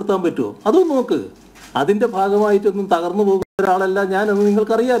ഉപയോഗപ്പെടുത്താൻ പറ്റുമോ? അതും നോക്ക്. അതിൻ്റെ ഭാഗമായിട്ടൊന്നും തകർന്നു പോകുന്ന ഒരാളല്ല ഞാനെന്ന്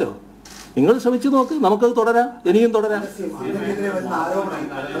നിങ്ങൾക്കറിയാലോ. നിങ്ങൾ ശ്രമിച്ചു നോക്ക്. നമുക്കത് തുടരാം, ഇനിയും തുടരാം.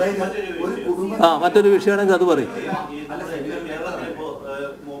 മറ്റൊരു വിഷയമാണെങ്കിൽ അത് പറയും.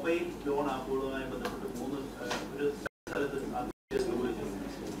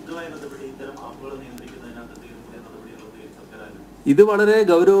 ഇത് വളരെ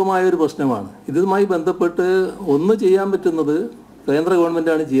ഗൗരവമായൊരു പ്രശ്നമാണ്. ഇതുമായി ബന്ധപ്പെട്ട് ഒന്ന് ചെയ്യാൻ പറ്റുന്നത് കേന്ദ്ര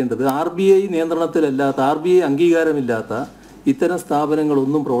ഗവൺമെൻറ്റാണ് ചെയ്യേണ്ടത്. RBI നിയന്ത്രണത്തിലല്ലാത്ത, RBI അംഗീകാരമില്ലാത്ത ഇത്തരം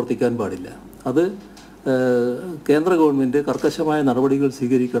സ്ഥാപനങ്ങളൊന്നും പ്രവർത്തിക്കാൻ പാടില്ല. അത് കേന്ദ്ര ഗവൺമെൻറ് കർക്കശമായ നടപടികൾ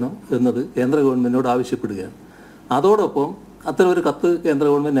സ്വീകരിക്കണം എന്നത് കേന്ദ്ര ഗവൺമെൻറ്റിനോട് ആവശ്യപ്പെടുകയാണ്. അതോടൊപ്പം അത്തരം ഒരു കത്ത് കേന്ദ്ര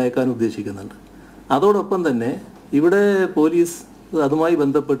ഗവൺമെൻറ് അയക്കാൻ ഉദ്ദേശിക്കുന്നുണ്ട്. അതോടൊപ്പം തന്നെ ഇവിടെ പോലീസ് അതുമായി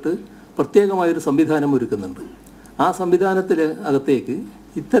ബന്ധപ്പെട്ട് പ്രത്യേകമായൊരു സംവിധാനം ഒരുക്കുന്നുണ്ട്. ആ സംവിധാനത്തിൽ അകത്തേക്ക്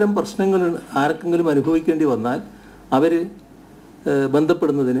ഇത്തരം പ്രശ്നങ്ങൾ ആർക്കെങ്കിലും അനുഭവിക്കേണ്ടി വന്നാൽ അവർ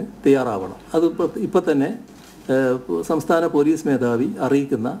ബന്ധപ്പെടുന്നതിന് തയ്യാറാവണം. അത് ഇപ്പം തന്നെ സംസ്ഥാന പോലീസ് മേധാവി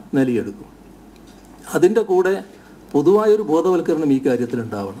അറിയിക്കുന്ന നിലയെടുക്കും. അതിൻ്റെ കൂടെ പൊതുവായൊരു ബോധവൽക്കരണം ഈ കാര്യത്തിൽ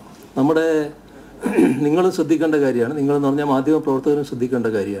ഉണ്ടാവണം. നമ്മുടെ നിങ്ങൾ ശ്രദ്ധിക്കേണ്ട കാര്യമാണ്, നിങ്ങളെന്ന് പറഞ്ഞാൽ മാധ്യമ പ്രവർത്തകരും ശ്രദ്ധിക്കേണ്ട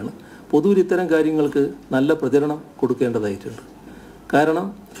കാര്യമാണ്. പൊതുവിൽ ഇത്തരം കാര്യങ്ങൾക്ക് നല്ല പ്രചരണം കൊടുക്കേണ്ടതായിട്ടുണ്ട്. കാരണം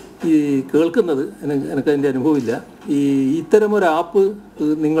ഈ കേൾക്കുന്നത് എനിക്കതിൻ്റെ അനുഭവമില്ല. ഇത്തരമൊരു ആപ്പ്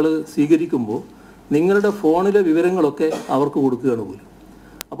നിങ്ങൾ സ്വീകരിക്കുമ്പോൾ നിങ്ങളുടെ ഫോണിലെ വിവരങ്ങളൊക്കെ അവർക്ക് കൊടുക്കുകയാണ് പോലും.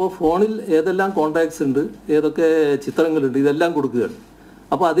 അപ്പോൾ ഫോണിൽ ഏതെല്ലാം കോൺടാക്ട്സ് ഉണ്ട്, ഏതൊക്കെ ചിത്രങ്ങളുണ്ട്, ഇതെല്ലാം കൊടുക്കുകയാണ്.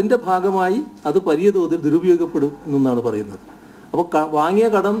 അപ്പോൾ അതിൻ്റെ ഭാഗമായി അത് വലിയ തോതിൽ ദുരുപയോഗപ്പെടും എന്നാണ് പറയുന്നത്. അപ്പോൾ വാങ്ങിയ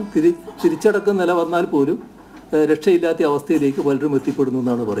കടം തിരിച്ചടക്കം നില വന്നാൽ പോലും രക്ഷയില്ലാത്ത അവസ്ഥയിലേക്ക് പലരും എത്തിപ്പെടുന്നു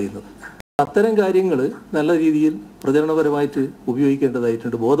എന്നാണ് പറയുന്നത്. അത്തരം കാര്യങ്ങൾ നല്ല രീതിയിൽ പ്രചരണപരമായിട്ട്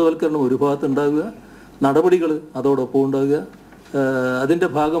ഉപയോഗിക്കേണ്ടതായിട്ടുണ്ട്. ബോധവൽക്കരണം ഒരു ഭാഗത്തുണ്ടാവുക, നടപടികൾ അതോടൊപ്പം ഉണ്ടാവുക. അതിൻ്റെ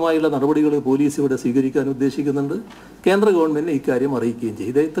ഭാഗമായുള്ള നടപടികൾ പോലീസ് ഇവിടെ സ്വീകരിക്കാൻ ഉദ്ദേശിക്കുന്നുണ്ട്. കേന്ദ്ര ഗവൺമെൻറ്റിനെ ഇക്കാര്യം അറിയിക്കുകയും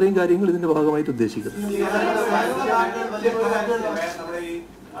ചെയ്യും. ഇത് ഇത്രയും കാര്യങ്ങൾ ഇതിൻ്റെ ഭാഗമായിട്ട് ഉദ്ദേശിക്കുന്നു.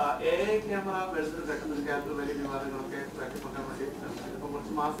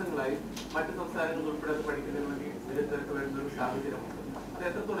 മാസങ്ങളായി മറ്റു സംസ്ഥാനങ്ങൾ ഉൾപ്പെടെ പഠിക്കുന്നതിന് വേണ്ടി നിരന്തരക്ക് വരുന്ന ഒരു സാഹചര്യം അത്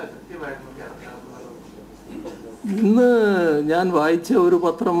എത്രത്തോളം എഫക്റ്റീവായിട്ടൊക്കെയാണ്? ഇന്ന് ഞാൻ വായിച്ച ഒരു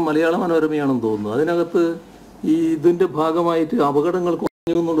പത്രം മലയാള മനോരമയാണെന്ന് തോന്നുന്നു. അതിനകത്ത് ഇതിൻ്റെ ഭാഗമായിട്ട് അപകടങ്ങൾ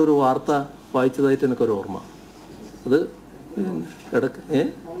കുറഞ്ഞു എന്നുള്ളൊരു വാർത്ത വായിച്ചതായിട്ട് എനിക്കൊരു ഓർമ്മ. അത് ഇടയ്ക്ക്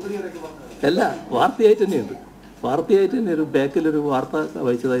അല്ല, വാർത്തയായിട്ട് തന്നെയുണ്ട്. വാർത്തയായിട്ട് തന്നെ ഒരു ബാക്കിലൊരു വാർത്ത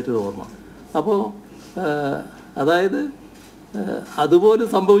വായിച്ചതായിട്ടൊരു ഓർമ്മ. അപ്പോൾ അതായത് അതുപോലും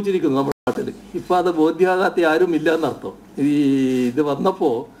സംഭവിച്ചിരിക്കുന്നു നമ്മുടെ നാട്ടിൽ. ഇപ്പം അത് ബോധ്യമാകാത്ത ആരും ഇല്ല എന്നർത്ഥം. ഇത്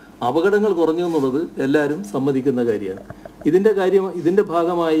വന്നപ്പോൾ അപകടങ്ങൾ കുറഞ്ഞു എന്നുള്ളത് എല്ലാവരും സമ്മതിക്കുന്ന കാര്യമാണ്. ഇതിൻ്റെ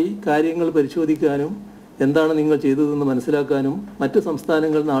ഭാഗമായി കാര്യങ്ങൾ പരിശോധിക്കാനും എന്താണ് നിങ്ങൾ ചെയ്തതെന്ന് മനസ്സിലാക്കാനും മറ്റ്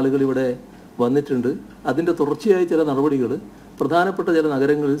സംസ്ഥാനങ്ങളിൽ നിന്ന് ആളുകൾ ഇവിടെ വന്നിട്ടുണ്ട്. അതിൻ്റെ തുടർച്ചയായ ചില നടപടികൾ പ്രധാനപ്പെട്ട ചില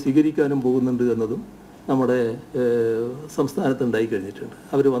നഗരങ്ങളിൽ സ്വീകരിക്കാനും പോകുന്നുണ്ട് എന്നതും നമ്മുടെ സംസ്ഥാനത്ത് ഉണ്ടായി കഴിഞ്ഞിട്ടുണ്ട്.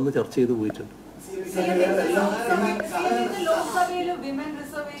 അവർ വന്ന് ചർച്ച ചെയ്ത് പോയിട്ടുണ്ട്.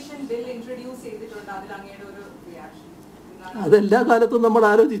 അതെല്ലാ കാലത്തും നമ്മൾ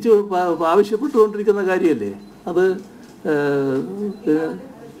ആവശ്യപ്പെട്ടുകൊണ്ടിരിക്കുന്ന കാര്യമല്ലേ അത്.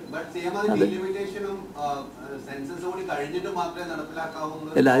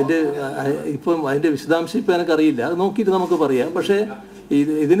 അല്ല, അതിൻ്റെ വിശദാംശം ഇപ്പം എനിക്കറിയില്ല. അത് നോക്കിയിട്ട് നമുക്ക് പറയാം. പക്ഷേ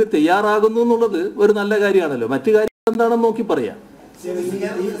ഇതിന് തയ്യാറാകുന്നു എന്നുള്ളത് ഒരു നല്ല കാര്യമാണല്ലോ. മറ്റു കാര്യം എന്താണെന്ന് നോക്കി പറയാം.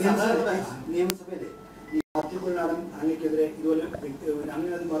 നിയമസഭയിലെ ഈ ആർട്ടിക്കിളിനാണ് അങ്ങനെക്കെതിരെ ഇതുപോലെ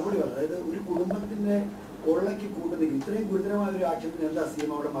അങ്ങനെ അത് മറുപടി പറഞ്ഞു. അതായത് ഒരു കുടുംബത്തിന്റെ കൊള്ളയ്ക്ക് കൂട്ടുന്നെങ്കിൽ ഇത്രയും ഗുരുതരമായ ഒരു ആക്ഷേപത്തിന് എന്താ സി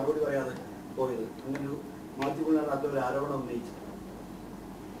എം അവിടെ മറുപടി പറയാതെ പോയത്? അങ്ങനെ ഒരു മാധ്യമങ്ങളാണ് അതൊരു ആരോപണം ഉന്നയിച്ചത്.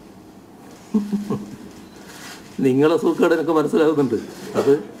 നിങ്ങളെ സൂക്കേട് എനിക്ക് മനസ്സിലാകുന്നുണ്ട്.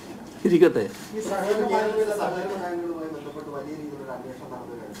 അത് ഇരിക്കട്ടെ.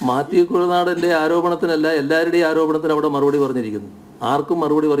 മാത്യു കുഴനാടൻ്റെ ആരോപണത്തിനല്ല, എല്ലാവരുടെയും ആരോപണത്തിന് അവിടെ മറുപടി പറഞ്ഞിരിക്കുന്നു. ആർക്കും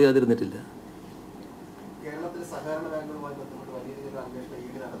മറുപടി പറയാതിരുന്നിട്ടില്ല. കേരളത്തിൽ സഹകരണ ബാങ്കുകളുമായി ബന്ധപ്പെട്ട് വലിയ രീതിയിലുള്ള അന്വേഷണം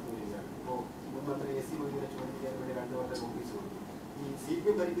ഈട് നടത്തുകയാണ്. ഇപ്പോൾ മുൻമന്ത്രി AC മൊയ്തീനെ ചോദ്യം ചെയ്യാൻ വേണ്ടി 2 വട്ടം നോട്ടീസ് കൊടുത്തു. ഈ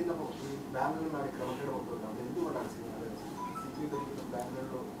CPM ഭരിക്കുന്നപ്പോൾ ഈ ബാങ്കുകളിലാണ് ക്രമക്കേട് പുറത്തുവരുന്നത്. അത് എന്തുകൊണ്ടാണ് CPM ഭരിക്കുന്ന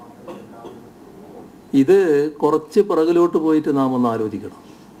ബാങ്കുകളിലോ മാത്രമേ? ഇത് കുറച്ച് പിറകിലോട്ട് പോയിട്ട് നാം ഒന്ന് ആലോചിക്കണം.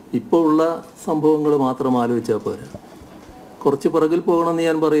 ഇപ്പോൾ ഉള്ള സംഭവങ്ങൾ മാത്രം ആലോചിച്ചാൽ പോരാ. കുറച്ച് പിറകിൽ പോകണമെന്ന്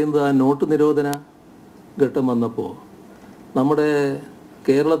ഞാൻ പറയുന്നത്, ആ നോട്ട് നിരോധന ഘട്ടം വന്നപ്പോൾ നമ്മുടെ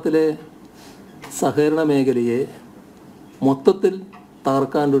കേരളത്തിലെ സഹകരണ മേഖലയെ മൊത്തത്തിൽ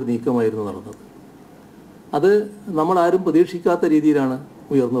തകർക്കാനൊരു നീക്കമായിരുന്നു നടന്നത്. അത് നമ്മളാരും പ്രതീക്ഷിക്കാത്ത രീതിയിലാണ്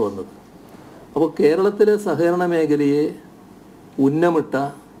ഉയർന്നു വന്നത്. അപ്പോൾ കേരളത്തിലെ സഹകരണ മേഖലയെ ഉന്നമിട്ട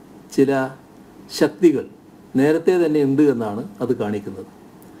ചില ശക്തികൾ നേരത്തെ തന്നെ ഉണ്ട് എന്നാണ് അത് കാണിക്കുന്നത്.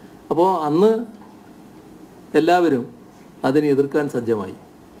 അപ്പോൾ അന്ന് എല്ലാവരും അതിനെ എതിർക്കാൻ സജ്ജമായി.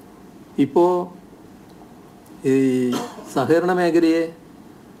 ഇപ്പോൾ ഈ സഹകരണ മേഖലയെ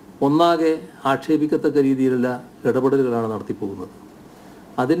ഒന്നാകെ ആക്ഷേപിക്കത്തക്ക രീതിയിലുള്ള ഇടപെടലുകളാണ് നടത്തിപ്പോകുന്നത്.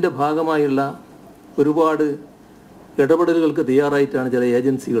 അതിൻ്റെ ഭാഗമായുള്ള ഒരുപാട് ഇടപെടലുകൾക്ക് തയ്യാറായിട്ടാണ് ചില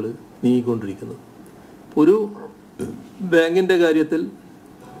ഏജൻസികൾ നീങ്ങിക്കൊണ്ടിരിക്കുന്നത്. ഒരു ബാങ്കിൻ്റെ കാര്യത്തിൽ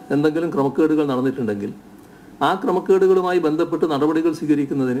എന്തെങ്കിലും ക്രമക്കേടുകൾ നടന്നിട്ടുണ്ടെങ്കിൽ ആ ക്രമക്കേടുകളുമായി ബന്ധപ്പെട്ട് നടപടികൾ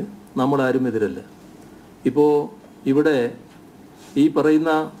സ്വീകരിക്കുന്നതിന് നമ്മളാരും എതിരല്ല. ഇപ്പോൾ ഇവിടെ ഈ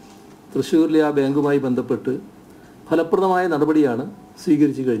പറയുന്ന തൃശ്ശൂരിലെ ആ ബാങ്കുമായി ബന്ധപ്പെട്ട് ഫലപ്രദമായ നടപടിയാണ്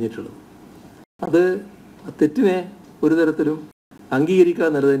സ്വീകരിച്ചു കഴിഞ്ഞിട്ടുള്ളത്. അത് തെറ്റിനെ ഒരു തരത്തിലും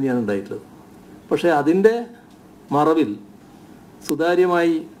അംഗീകരിക്കാതെ നില തന്നെയാണ് ഉണ്ടായിട്ടുള്ളത്. പക്ഷേ അതിൻ്റെ മറവിൽ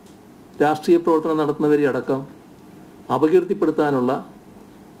സുതാര്യമായി രാഷ്ട്രീയ പ്രവർത്തനം നടത്തുന്നവരെ അടക്കം അപകീർത്തിപ്പെടുത്താനുള്ള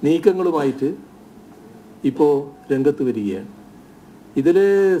നീക്കങ്ങളുമായിട്ട് ഇപ്പോൾ രംഗത്ത് വരികയാണ്. ഇതിൽ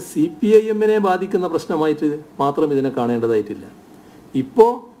CPIM-നെ ബാധിക്കുന്ന പ്രശ്നമായിട്ട് മാത്രം ഇതിനെ കാണേണ്ടതായിട്ടില്ല.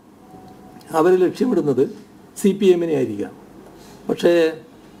 ഇപ്പോൾ അവർ ലക്ഷ്യമിടുന്നത് CPM ആയിരിക്കാം. പക്ഷേ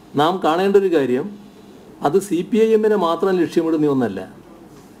നാം കാണേണ്ട ഒരു കാര്യം, അത് CPIM മാത്രം ലക്ഷ്യമിടുന്ന ഒന്നല്ല.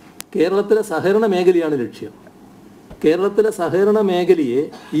 കേരളത്തിലെ സഹകരണ മേഖലയാണ് ലക്ഷ്യം. കേരളത്തിലെ സഹകരണ മേഖലയെ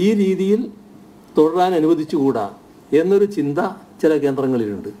ഈ രീതിയിൽ തുടരാൻ അനുവദിച്ചുകൂടാ എന്നൊരു ചിന്ത ചില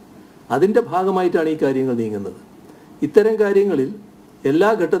കേന്ദ്രങ്ങളിലുണ്ട്. അതിൻ്റെ ഭാഗമായിട്ടാണ് ഈ കാര്യങ്ങൾ നീങ്ങുന്നത്. ഇത്തരം കാര്യങ്ങളിൽ എല്ലാ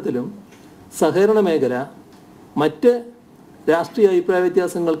ഘട്ടത്തിലും സഹകരണ മേഖല മറ്റ് രാഷ്ട്രീയ അഭിപ്രായ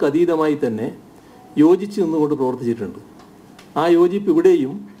വ്യത്യാസങ്ങൾക്ക് അതീതമായി തന്നെ യോജിച്ച് നിന്നുകൊണ്ട് പ്രവർത്തിച്ചിട്ടുണ്ട്. ആ യോജിപ്പ്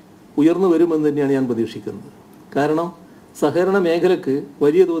ഇവിടെയും ഉയർന്നു വരുമെന്ന് തന്നെയാണ് ഞാൻ പ്രതീക്ഷിക്കുന്നത്. കാരണം സഹകരണ മേഖലയ്ക്ക്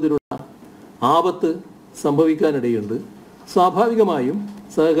വലിയ തോതിലുള്ള ആപത്ത് സംഭവിക്കാനിടയുണ്ട്. സ്വാഭാവികമായും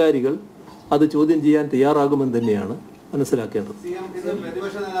സഹകാരികൾ അത് ചോദ്യം ചെയ്യാൻ തയ്യാറാകുമെന്ന് തന്നെയാണ് മനസ്സിലാക്കേണ്ടത്.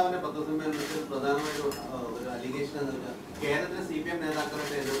 പ്രതിപക്ഷ നേതാവിന്റെ പത്രസമ്മേളനത്തിൽ പ്രധാനമായിട്ടും ഒരു അലിഗേഷൻ കേരളത്തിലെ CPM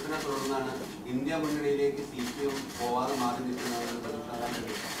നേതാക്കളുടെ എതിർപ്പിനെ തുടർന്നാണ് ഇന്ത്യ മുന്നണിയിലേക്ക് CPM പോവാതെ മാറി നിൽക്കുന്നതെന്ന്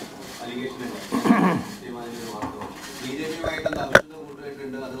അലിഗേഷൻ ഉണ്ട്. BJP-യുമായിട്ട് അവിശുദ്ധ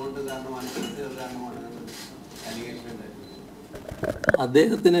കൂട്ടുകെട്ടുണ്ട്, അതുകൊണ്ട് കാരണമാണ് അലിഗേഷൻ ഉണ്ടായിരുന്നു.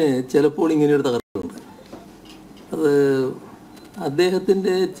 അദ്ദേഹത്തിന് ചിലപ്പോൾ ഇങ്ങനെയൊരു തകർച്ചയുണ്ട്. അത്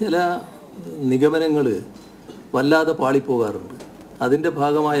അദ്ദേഹത്തിൻ്റെ ചില നിഗമനങ്ങൾ വല്ലാതെ പാളിപ്പോകാറുണ്ട്. അതിൻ്റെ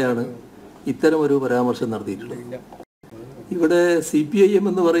ഭാഗമായാണ് ഇത്തരമൊരു പരാമർശം നടത്തിയിട്ടുള്ളത്. ഇവിടെ CPIM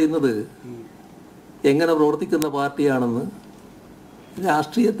എന്ന് പറയുന്നത് എങ്ങനെ പ്രവർത്തിക്കുന്ന പാർട്ടിയാണെന്ന്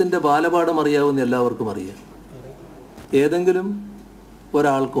രാഷ്ട്രീയത്തിൻ്റെ ബാലപാഠം അറിയാവുന്ന എല്ലാവർക്കും അറിയാം. ഏതെങ്കിലും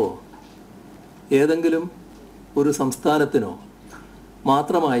ഒരാൾക്കോ ഏതെങ്കിലും ഒരു സംസ്ഥാനത്തിനോ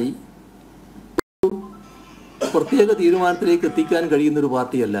മാത്രമായി ഒരു പ്രത്യേക തീരുമാനത്തിലേക്ക് എത്തിക്കാൻ കഴിയുന്നൊരു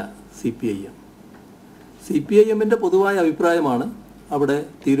പാർട്ടിയല്ല CPIM. CPIM-ൻ്റെ പൊതുവായ അഭിപ്രായമാണ് അവിടെ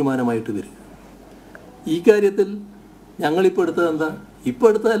തീരുമാനമായിട്ട് വരിക. ഈ കാര്യത്തിൽ ഞങ്ങളിപ്പോൾ എടുത്തത് എന്താ? ഇപ്പോൾ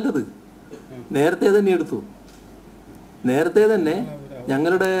എടുത്തതല്ലത്, നേരത്തെ തന്നെ എടുത്തു. നേരത്തെ തന്നെ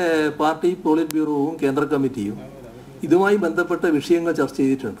ഞങ്ങളുടെ പാർട്ടി പോളിറ്റ് ബ്യൂറോവും കേന്ദ്ര കമ്മിറ്റിയും ഇതുമായി ബന്ധപ്പെട്ട വിഷയങ്ങൾ ചർച്ച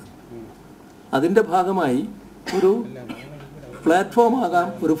ചെയ്തിട്ടുണ്ട്. അതിൻ്റെ ഭാഗമായി ഒരു പ്ലാറ്റ്ഫോം ആകാം,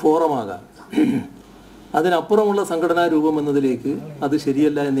 ഒരു ഫോറം ആകാം. അതിനപ്പുറമുള്ള സംഘടനാ രൂപം എന്നതിലേക്ക് അത്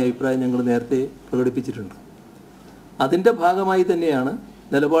ശരിയല്ല എന്ന അഭിപ്രായം ഞങ്ങൾ നേരത്തെ പ്രകടിപ്പിച്ചിട്ടുണ്ട്. അതിൻ്റെ ഭാഗമായി തന്നെയാണ്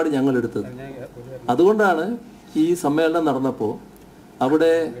നിലപാട് ഞങ്ങൾ എടുത്തത്. അതുകൊണ്ടാണ് ഈ സമ്മേളനം നടന്നപ്പോൾ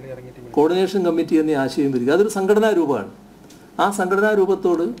അവിടെ കോർഡിനേഷൻ കമ്മിറ്റി എന്ന ആശയം വരിക. അതൊരു സംഘടനാ രൂപമാണ്. ആ സംഘടനാ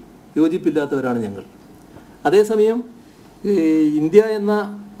രൂപത്തോട് യോജിപ്പില്ലാത്തവരാണ് ഞങ്ങൾ. അതേസമയം ഇന്ത്യ എന്ന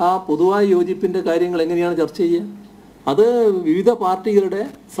ആ പൊതുവായ യോജിപ്പിൻ്റെ കാര്യങ്ങൾ എങ്ങനെയാണ് ചർച്ച ചെയ്യുക? അത് വിവിധ പാർട്ടികളുടെ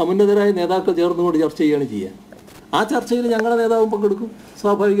സമുന്നതരായ നേതാക്കൾ ചേർന്നുകൊണ്ട് ചർച്ച ചെയ്യുകയാണ് ചെയ്യുക. ആ ചർച്ചയിൽ ഞങ്ങളുടെ നേതാവും പങ്കെടുക്കും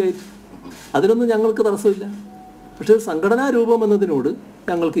സ്വാഭാവികമായിട്ട്. അതിനൊന്നും ഞങ്ങൾക്ക് തടസ്സമില്ല. പക്ഷേ സംഘടനാ രൂപം എന്നതിനോട്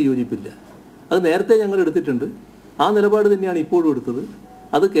ഞങ്ങൾക്ക് യോജിപ്പില്ല. അത് നേരത്തെ ഞങ്ങൾ എടുത്തിട്ടുണ്ട്. ആ നിലപാട് തന്നെയാണ് ഇപ്പോഴും എടുത്തത്.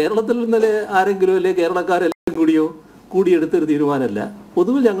 അത് കേരളത്തിൽ നിന്നല്ലേ ആരെങ്കിലും അല്ലെ കേരളക്കാരെല്ലാം കൂടിയെടുത്തൊരു തീരുമാനമല്ല,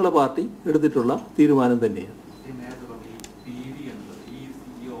 പൊതുവിൽ ഞങ്ങളുടെ പാർട്ടി എടുത്തിട്ടുള്ള തീരുമാനം തന്നെയാണ്.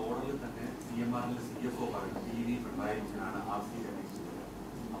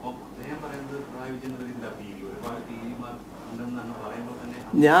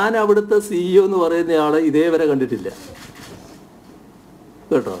 ഞാൻ അവിടുത്തെ CEO എന്ന് പറയുന്ന ആളെ ഇതേവരെ കണ്ടിട്ടില്ല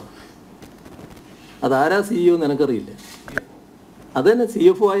കേട്ടോ. അതാരാ CEO എന്ന് എനിക്കറിയില്ല. അത് തന്നെ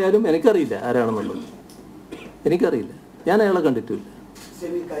CFO ആയാലും എനിക്കറിയില്ല ആരാണെന്നുള്ളത്. എനിക്കറിയില്ല, ഞാൻ അയാളെ കണ്ടിട്ടില്ല.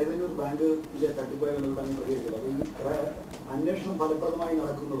 അന്വേഷണം ഫലപ്രദമായി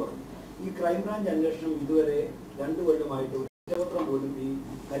നടക്കുന്നു പറഞ്ഞു. ഈ ക്രൈംബ്രാഞ്ച് അന്വേഷണം ഇതുവരെ 2 കൊല്ലമായിട്ട് കുറ്റപത്രം പോലും ഈ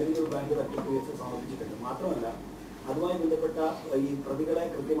കരിവന്നൂർ ബാങ്ക് തട്ടിപ്പ് കേസ് സമർപ്പിച്ചിട്ടുണ്ട്. മാത്രമല്ല അതുമായി ബന്ധപ്പെട്ട ഈ പ്രതികളെ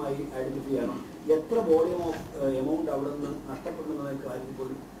കൃത്യമായി ഐഡന്റിഫൈ ചെയ്യണം. എത്ര വോളിയം ഓഫ് എമൗണ്ട് അവിടെ നിന്ന് നഷ്ടപ്പെടുന്ന കാര്യത്തിൽ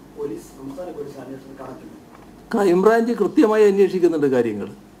പോലും സംസ്ഥാന പോലീസ് അന്വേഷണം കണക്കില്ല. ക്രൈംബ്രാഞ്ച് കൃത്യമായി അന്വേഷിക്കുന്നുണ്ട് കാര്യങ്ങൾ.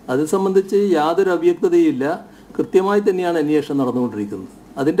 അത് സംബന്ധിച്ച് യാതൊരു അവ്യക്തതയില്ല. കൃത്യമായി തന്നെയാണ് അന്വേഷണം നടന്നുകൊണ്ടിരിക്കുന്നത്.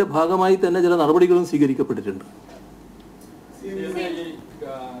 അതിൻ്റെ ഭാഗമായി തന്നെ ചില നടപടികളും സ്വീകരിക്കപ്പെട്ടിട്ടുണ്ട്.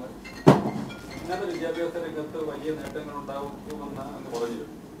 വിദ്യാഭ്യാസ രംഗത്ത് വലിയ നേട്ടങ്ങൾ ഉണ്ടാകുമെന്ന് അങ്ങ് പറഞ്ഞു.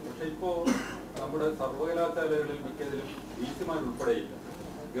 പക്ഷെ ഇപ്പോൾ നമ്മുടെ സർവകലാശാലകളിൽ മിക്കതിലും VC-മാർ ഉൾപ്പെടെയില്ല.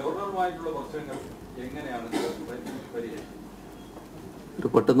 ഗവർണറുമായിട്ടുള്ള പ്രശ്നങ്ങൾ എങ്ങനെയാണ് പരിഹരിക്കുന്നത്? ഒരു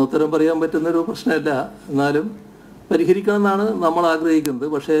പെട്ടെന്ന് ഉത്തരം പറയാൻ പറ്റുന്നൊരു പ്രശ്നമല്ല, എന്നാലും പരിഹരിക്കണം എന്നാണ് നമ്മൾ ആഗ്രഹിക്കുന്നത്.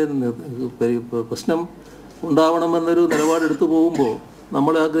 പക്ഷേ പ്രശ്നം ഉണ്ടാവണമെന്നൊരു നിലപാടെടുത്തു പോകുമ്പോൾ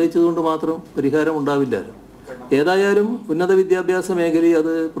നമ്മൾ ആഗ്രഹിച്ചതുകൊണ്ട് മാത്രം പരിഹാരം ഉണ്ടാവില്ലല്ലോ. ഏതായാലും ഉന്നത വിദ്യാഭ്യാസ മേഖലയെ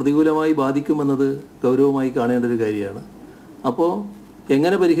അത് പ്രതികൂലമായി ബാധിക്കുമെന്നത് ഗൗരവമായി കാണേണ്ട ഒരു കാര്യമാണ്. അപ്പോൾ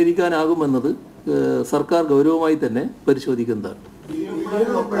എങ്ങനെ പരിഹരിക്കാനാകുമെന്നത് സർക്കാർ ഗൗരവമായി തന്നെ പരിശോധിക്കുന്നതാണ്.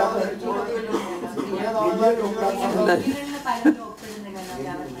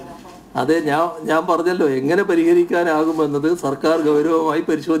 അതെ, ഞാൻ പറഞ്ഞല്ലോ, എങ്ങനെ പരിഹരിക്കാനാകുമെന്നത് സർക്കാർ ഗൗരവമായി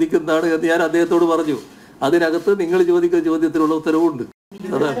പരിശോധിക്കുന്നതാണ് എന്ന് ഞാൻ അദ്ദേഹത്തോട് പറഞ്ഞു. അതിനകത്ത് നിങ്ങൾ ചോദിക്കുന്ന ചോദ്യത്തിനുള്ള ഉത്തരവുണ്ട്.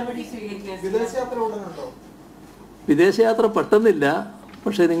 അതാണ് വിദേശയാത്ര പെട്ടെന്നില്ല.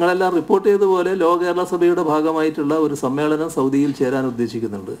 പക്ഷേ നിങ്ങളെല്ലാം റിപ്പോർട്ട് ചെയ്തതുപോലെ ലോക കേരള സഭയുടെ ഭാഗമായിട്ടുള്ള ഒരു സമ്മേളനം സൗദിയിൽ ചേരാൻ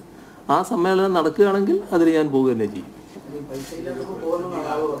ഉദ്ദേശിക്കുന്നുണ്ട്. ആ സമ്മേളനം നടക്കുകയാണെങ്കിൽ അതിന് ഞാൻ പോകുക തന്നെ ചെയ്യും.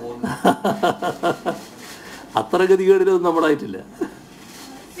 അത്ര ഗതികേടിലൊന്നും നമ്മളായിട്ടില്ല.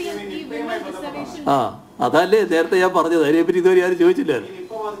 ആ അതല്ലേ നേരത്തെ ഞാൻ പറഞ്ഞത്. അതിനെപ്പറ്റി ഇതുവരെ ആരും ചോദിച്ചില്ല.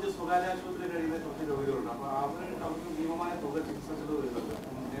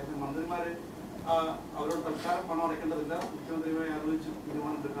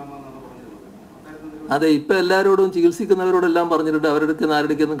 അതെ, ഇപ്പം എല്ലാവരോടും ചികിത്സിക്കുന്നവരോടെല്ലാം പറഞ്ഞിട്ടുണ്ട് അവരുടെ അടുത്ത്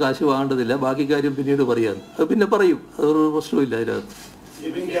ആരുടെയൊന്നും കാശ് വാങ്ങേണ്ടതില്ല, ബാക്കി കാര്യം പിന്നീട് പറയാന്ന്. അത് പിന്നെ പറയും, അതൊരു പ്രശ്നമില്ല അതിനകത്ത്.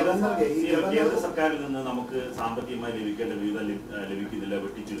 കേന്ദ്ര സർക്കാരിൽ നിന്ന് നമുക്ക് സാമ്പത്തികമായി ലഭിക്കേണ്ട വിഹിതം ലഭിക്കുന്നില്ല,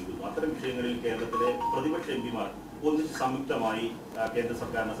 വെട്ടിച്ചുരുക്കുന്നു. അത്തരം വിഷയങ്ങളിൽ കേരളത്തിലെ പ്രതിപക്ഷ എംപിമാർ ഒന്നിച്ച് സംയുക്തമായി കേന്ദ്ര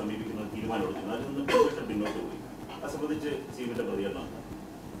സർക്കാരിനെ സമീപിക്കുന്ന തീരുമാനമെടുക്കുന്നു. അതിൽ നിന്ന് പ്രതിപക്ഷം പിന്നോട്ട് പോയി. അത് സംബന്ധിച്ച് സീമിന്റെ പ്രതികരണം.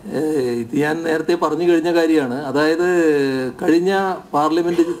 ഇത് ഞാൻ നേരത്തെ പറഞ്ഞു കഴിഞ്ഞ കാര്യമാണ്. അതായത് കഴിഞ്ഞ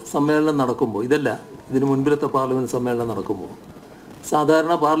പാർലമെൻറ്റ് സമ്മേളനം നടക്കുമ്പോൾ, ഇതിന് മുൻപിലത്തെ പാർലമെൻറ്റ് സമ്മേളനം നടക്കുമ്പോൾ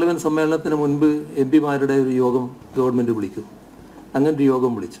സാധാരണ പാർലമെൻറ്റ് സമ്മേളനത്തിന് മുൻപ് എംപിമാരുടെ ഒരു യോഗം ഗവൺമെൻറ് വിളിക്കും. അങ്ങനെ ഒരു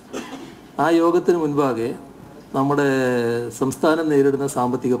യോഗം വിളിച്ചു. ആ യോഗത്തിന് മുൻപാകെ നമ്മുടെ സംസ്ഥാനം നേരിടുന്ന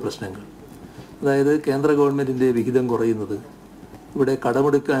സാമ്പത്തിക പ്രശ്നങ്ങൾ, അതായത് കേന്ദ്ര ഗവൺമെൻറ്റിൻ്റെ വിഹിതം കുറയുന്നത്, ഇവിടെ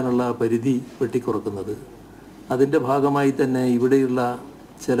കടമെടുക്കാനുള്ള പരിധി വെട്ടിക്കുറക്കുന്നത്, അതിൻ്റെ ഭാഗമായി തന്നെ ഇവിടെയുള്ള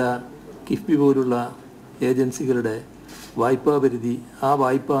ചില കിഫ്ബി പോലുള്ള ഏജൻസികളുടെ വായ്പാ പരിധി, ആ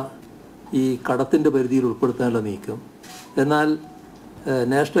വായ്പ ഈ കടത്തിൻ്റെ പരിധിയിൽ ഉൾപ്പെടുത്താനുള്ള നീക്കം, എന്നാൽ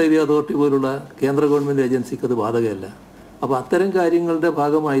നാഷണൽ ഹൈവേ അതോറിറ്റി പോലുള്ള കേന്ദ്ര ഗവൺമെൻറ് ഏജൻസിക്ക് അത് ബാധകമല്ല. അപ്പോൾ അത്തരം കാര്യങ്ങളുടെ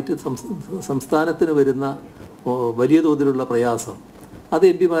ഭാഗമായിട്ട് സംസ്ഥാനത്തിന് വരുന്ന വലിയ തോതിലുള്ള പ്രയാസം അത്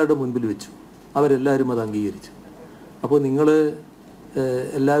എംപിമാരുടെ മുൻപിൽ വെച്ചു. അവരെല്ലാവരും അത് അംഗീകരിച്ചു. അപ്പോൾ നിങ്ങൾ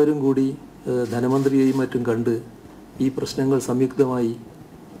എല്ലാവരും കൂടി ധനമന്ത്രിയെയും മറ്റും കണ്ട് ഈ പ്രശ്നങ്ങൾ സംയുക്തമായി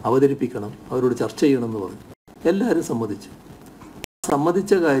അവതരിപ്പിക്കണം, അവരോട് ചർച്ച ചെയ്യണമെന്ന് പറഞ്ഞു. എല്ലാവരും സമ്മതിച്ചു.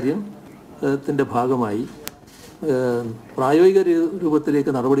 സമ്മതിച്ച കാര്യത്തിൻ്റെ ഭാഗമായി പ്രായോഗിക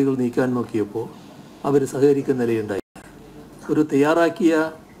രൂപത്തിലേക്ക് നടപടികൾ നീക്കാൻ നോക്കിയപ്പോൾ അവർ സഹകരിക്കുന്ന നിലയുണ്ടായി. ഒരു തയ്യാറാക്കിയ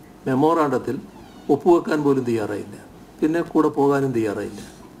മെമ്മോറാണ്ടത്തിൽ ഒപ്പുവെക്കാൻ പോലും തയ്യാറായില്ല, പിന്നെ കൂടെ പോകാനും തയ്യാറായില്ല.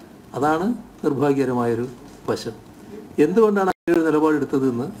 അതാണ് നിർഭാഗ്യകരമായൊരു വശം. എന്തുകൊണ്ടാണ് അങ്ങനെ ഒരു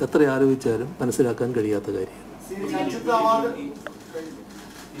നിലപാടെടുത്തതെന്ന് എത്ര ആലോചിച്ചാലും മനസ്സിലാക്കാൻ കഴിയാത്ത കാര്യം.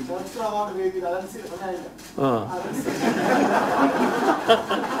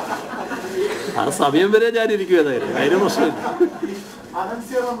 ആ സമയം വരെ ഞാനിരിക്കും. ഏതായാലും അതിന് പ്രശ്നമില്ല.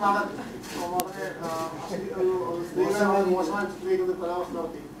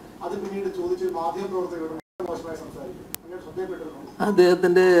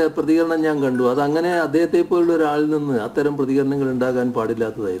 അദ്ദേഹത്തിൻ്റെ പ്രതികരണം ഞാൻ കണ്ടു. അതങ്ങനെ അദ്ദേഹത്തെ പോലുള്ള ഒരാളിൽ നിന്ന് അത്തരം പ്രതികരണങ്ങൾ ഉണ്ടാകാൻ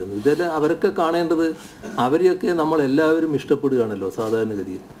പാടില്ലാത്തതായിരുന്നു. ഇതെല്ലാം അവരൊക്കെ കാണേണ്ടത്, അവരെയൊക്കെ നമ്മളെല്ലാവരും ഇഷ്ടപ്പെടുകയാണല്ലോ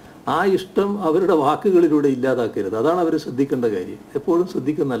സാധാരണഗതിയിൽ. ആ ഇഷ്ടം അവരുടെ വാക്കുകളിലൂടെ ഇല്ലാതാക്കരുത്. അതാണ് അവർ ശ്രദ്ധിക്കേണ്ട കാര്യം. എപ്പോഴും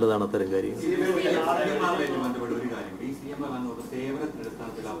ശ്രദ്ധിക്കുന്ന നല്ലതാണ് അത്തരം കാര്യങ്ങൾ.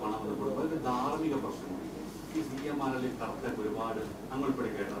 ഒരുപാട് അങ്ങോട്ട്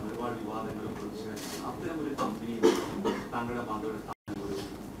കേട്ടാണ്, ഒരുപാട് വിവാദങ്ങളും അത്തരം ഒരു കമ്പനി താങ്കളുടെ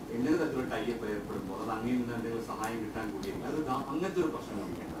എന്തെങ്കിലും തരത്തിലുള്ള ടൈപ്പ് ഏർപ്പെടുമ്പോൾ അത് അങ്ങനെ നിന്ന് എന്തെങ്കിലും സഹായം കിട്ടാൻ കൂടിയില്ല, അത് അങ്ങനത്തെ ഒരു പ്രശ്നം.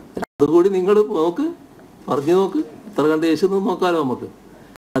 അതുകൂടി നിങ്ങൾ പറഞ്ഞു നോക്ക്, എത്ര കണ്ട് യേശുന്ന് നോക്കാലോ നമുക്ക്.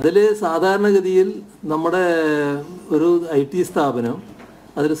 അതിൽ സാധാരണഗതിയിൽ നമ്മുടെ ഒരു IT സ്ഥാപനം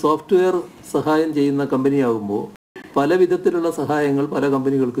അതിൽ സോഫ്റ്റ്വെയർ സഹായം ചെയ്യുന്ന കമ്പനിയാകുമ്പോൾ പല വിധത്തിലുള്ള സഹായങ്ങൾ പല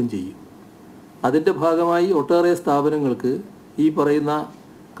കമ്പനികൾക്കും ചെയ്യും. അതിൻ്റെ ഭാഗമായി ഒട്ടേറെ സ്ഥാപനങ്ങൾക്ക് ഈ പറയുന്ന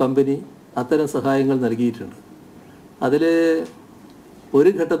കമ്പനി അത്തരം സഹായങ്ങൾ നൽകിയിട്ടുണ്ട്. അതിൽ ഒരു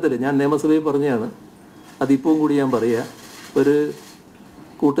ഘട്ടത്തിൽ ഞാൻ നിയമസഭയിൽ പറഞ്ഞതാണ്, അതിപ്പോൾ കൂടി ഞാൻ പറയാം. ഒരു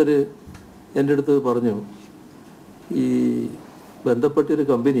കൂട്ടർ എൻ്റെ അടുത്ത് പറഞ്ഞു, ഈ ബന്ധപ്പെട്ടൊരു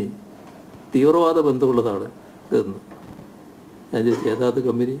കമ്പനി തീവ്രവാദ ബന്ധമുള്ളതാണ് എന്ന്. ഞാൻ ചോദിച്ചു ഏതാത്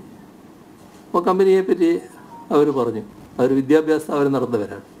കമ്പനി? അപ്പോൾ കമ്പനിയെപ്പറ്റി അവർ പറഞ്ഞു, അവർ വിദ്യാഭ്യാസ സ്ഥാപനം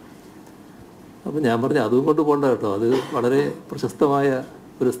നടന്നവരാണ്. അപ്പോൾ ഞാൻ പറഞ്ഞു അതും കൊണ്ട് പോകണ്ട കേട്ടോ, അത് വളരെ പ്രശസ്തമായ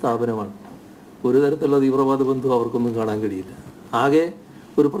ഒരു സ്ഥാപനമാണ്. ഒരു തരത്തിലുള്ള തീവ്രവാദ ബന്ധം അവർക്കൊന്നും കാണാൻ കഴിയില്ല. ആകെ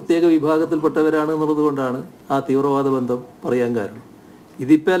ഒരു പ്രത്യേക വിഭാഗത്തിൽപ്പെട്ടവരാണ് എന്നുള്ളത് കൊണ്ടാണ് ആ തീവ്രവാദ ബന്ധം പറയാൻ കാരണം.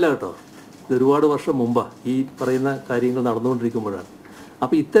 ഇതിപ്പോൾ അല്ല കേട്ടോ, ഇത് ഒരുപാട് വർഷം മുമ്പാണ് ഈ പറയുന്ന കാര്യങ്ങൾ നടന്നുകൊണ്ടിരിക്കുമ്പോഴാണ്.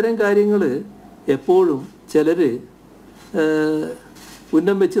 അപ്പോൾ ഇത്തരം കാര്യങ്ങൾ എപ്പോഴും ചിലർ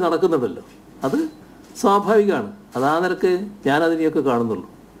ഉന്നം വെച്ച് നടക്കുന്നുണ്ടല്ലോ, അത് സ്വാഭാവികമാണ്. അതാ നിരക്ക് ഞാനതിനെയൊക്കെ കാണുന്നുള്ളൂ.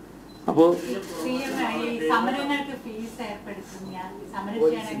 അപ്പോൾ സമരങ്ങൾക്ക് ഫീസ് ഏർപ്പെടുത്തും, സമരം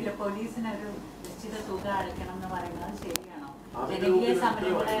ചെയ്യണമെങ്കിൽ പോലീസിനൊരു നിശ്ചിത തുക അടയ്ക്കണം എന്ന് പറയുന്നത് ശരിയാണോ?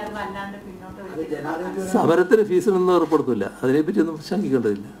 സമരത്തിന് ഫീസിനൊന്നും ഏർപ്പെടുത്തില്ല, അതിനെപ്പറ്റിയൊന്നും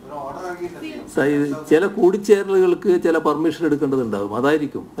ശങ്കിക്കേണ്ടതില്ല. ചില കൂടിച്ചേരലുകൾക്ക് ചില പെർമിഷൻ എടുക്കേണ്ടതുണ്ടാകും,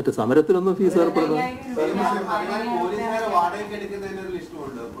 അതായിരിക്കും. മറ്റു സമരത്തിനൊന്നും ഫീസ് ഏർപ്പെടുന്നത്.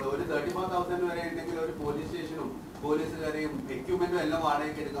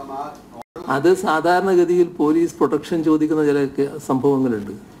 അത് സാധാരണഗതിയിൽ പോലീസ് പ്രൊട്ടക്ഷൻ ചോദിക്കുന്ന ചില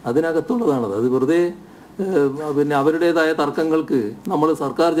സംഭവങ്ങളുണ്ട്, അതിനകത്തുള്ളതാണത്. അത് വെറുതെ പിന്നെ അവരുടേതായ തർക്കങ്ങൾക്ക് നമ്മൾ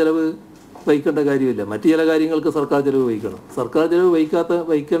സർക്കാർ ചെലവ് വഹിക്കേണ്ട കാര്യമില്ല. മറ്റു ചില കാര്യങ്ങൾക്ക് സർക്കാർ ചെലവ് വഹിക്കണം. സർക്കാർ ചെലവ്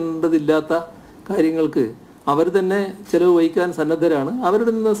വഹിക്കേണ്ടതില്ലാത്ത കാര്യങ്ങൾക്ക് അവർ തന്നെ ചെലവ് വഹിക്കാൻ സന്നദ്ധരാണ്.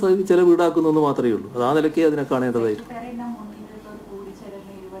 അവരുടെ നിന്ന് ചെലവ് ഈടാക്കുന്നതെന്ന് മാത്രമേ ഉള്ളൂ. അത് ആ നിലയ്ക്ക് അതിനെ കാണേണ്ടതായിട്ട്.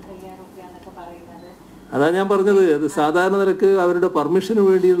 അതാ ഞാൻ പറഞ്ഞത്, അത് സാധാരണ നിരക്ക് അവരുടെ പെർമിഷന്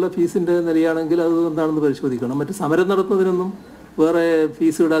വേണ്ടിയുള്ള ഫീസിൻ്റെ നിലയാണെങ്കിൽ അത് എന്താണെന്ന് പരിശോധിക്കണം. മറ്റ് സമരം നടത്തുന്നതിനൊന്നും വേറെ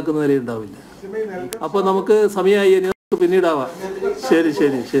ഫീസ് ഈടാക്കുന്ന നിലയുണ്ടാവില്ല. അപ്പോൾ നമുക്ക് സമയമായി, ഇനി പിന്നീടാവാം. ശരി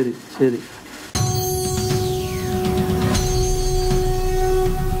ശരി ശരി ശരി.